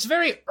 Well, it's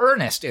very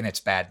earnest in its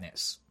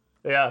badness.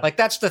 Yeah. Like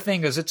that's the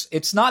thing is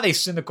it's not a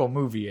cynical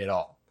movie at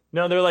all.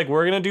 No, they're like,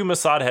 we're going to do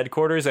Mossad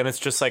headquarters, and it's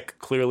just like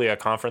clearly a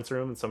conference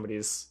room in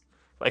somebody's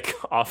like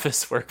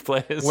office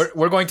workplace.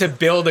 We're going to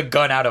build a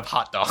gun out of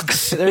hot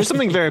dogs. There's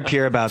something very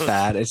pure about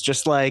that. It's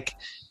just like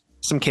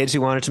some kids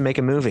who wanted to make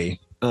a movie.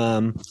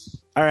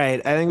 All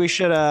right, I think we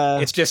should.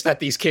 It's just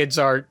that these kids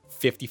are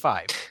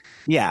 55.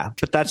 Yeah,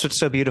 but that's what's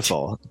so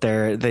beautiful.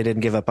 They didn't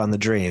give up on the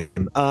dream.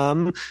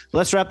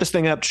 Let's wrap this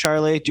thing up.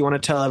 Charlie, do you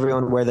want to tell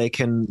everyone where they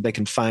can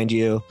find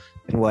you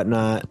and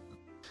whatnot?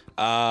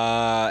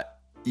 I'm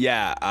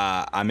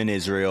in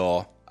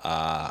Israel.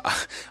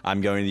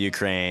 I'm going to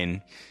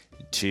Ukraine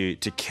to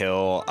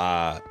kill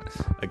a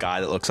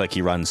guy that looks like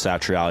he runs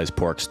Satriali's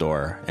pork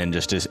store and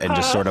just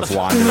sort of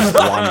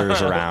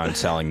wanders around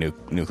selling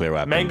nuclear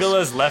weapons.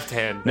 Mengele's left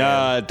hand.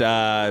 No,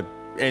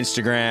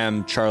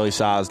 Instagram Charlie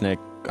Sosnick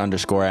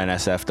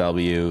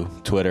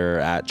 @Mark_NSFW,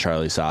 Twitter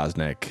 @Charlie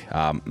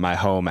Sosnick. My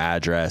home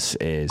address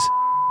is.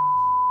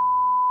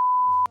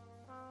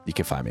 You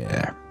can find me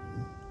there.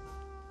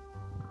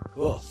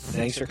 Cool.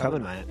 Thanks for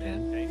coming,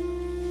 man.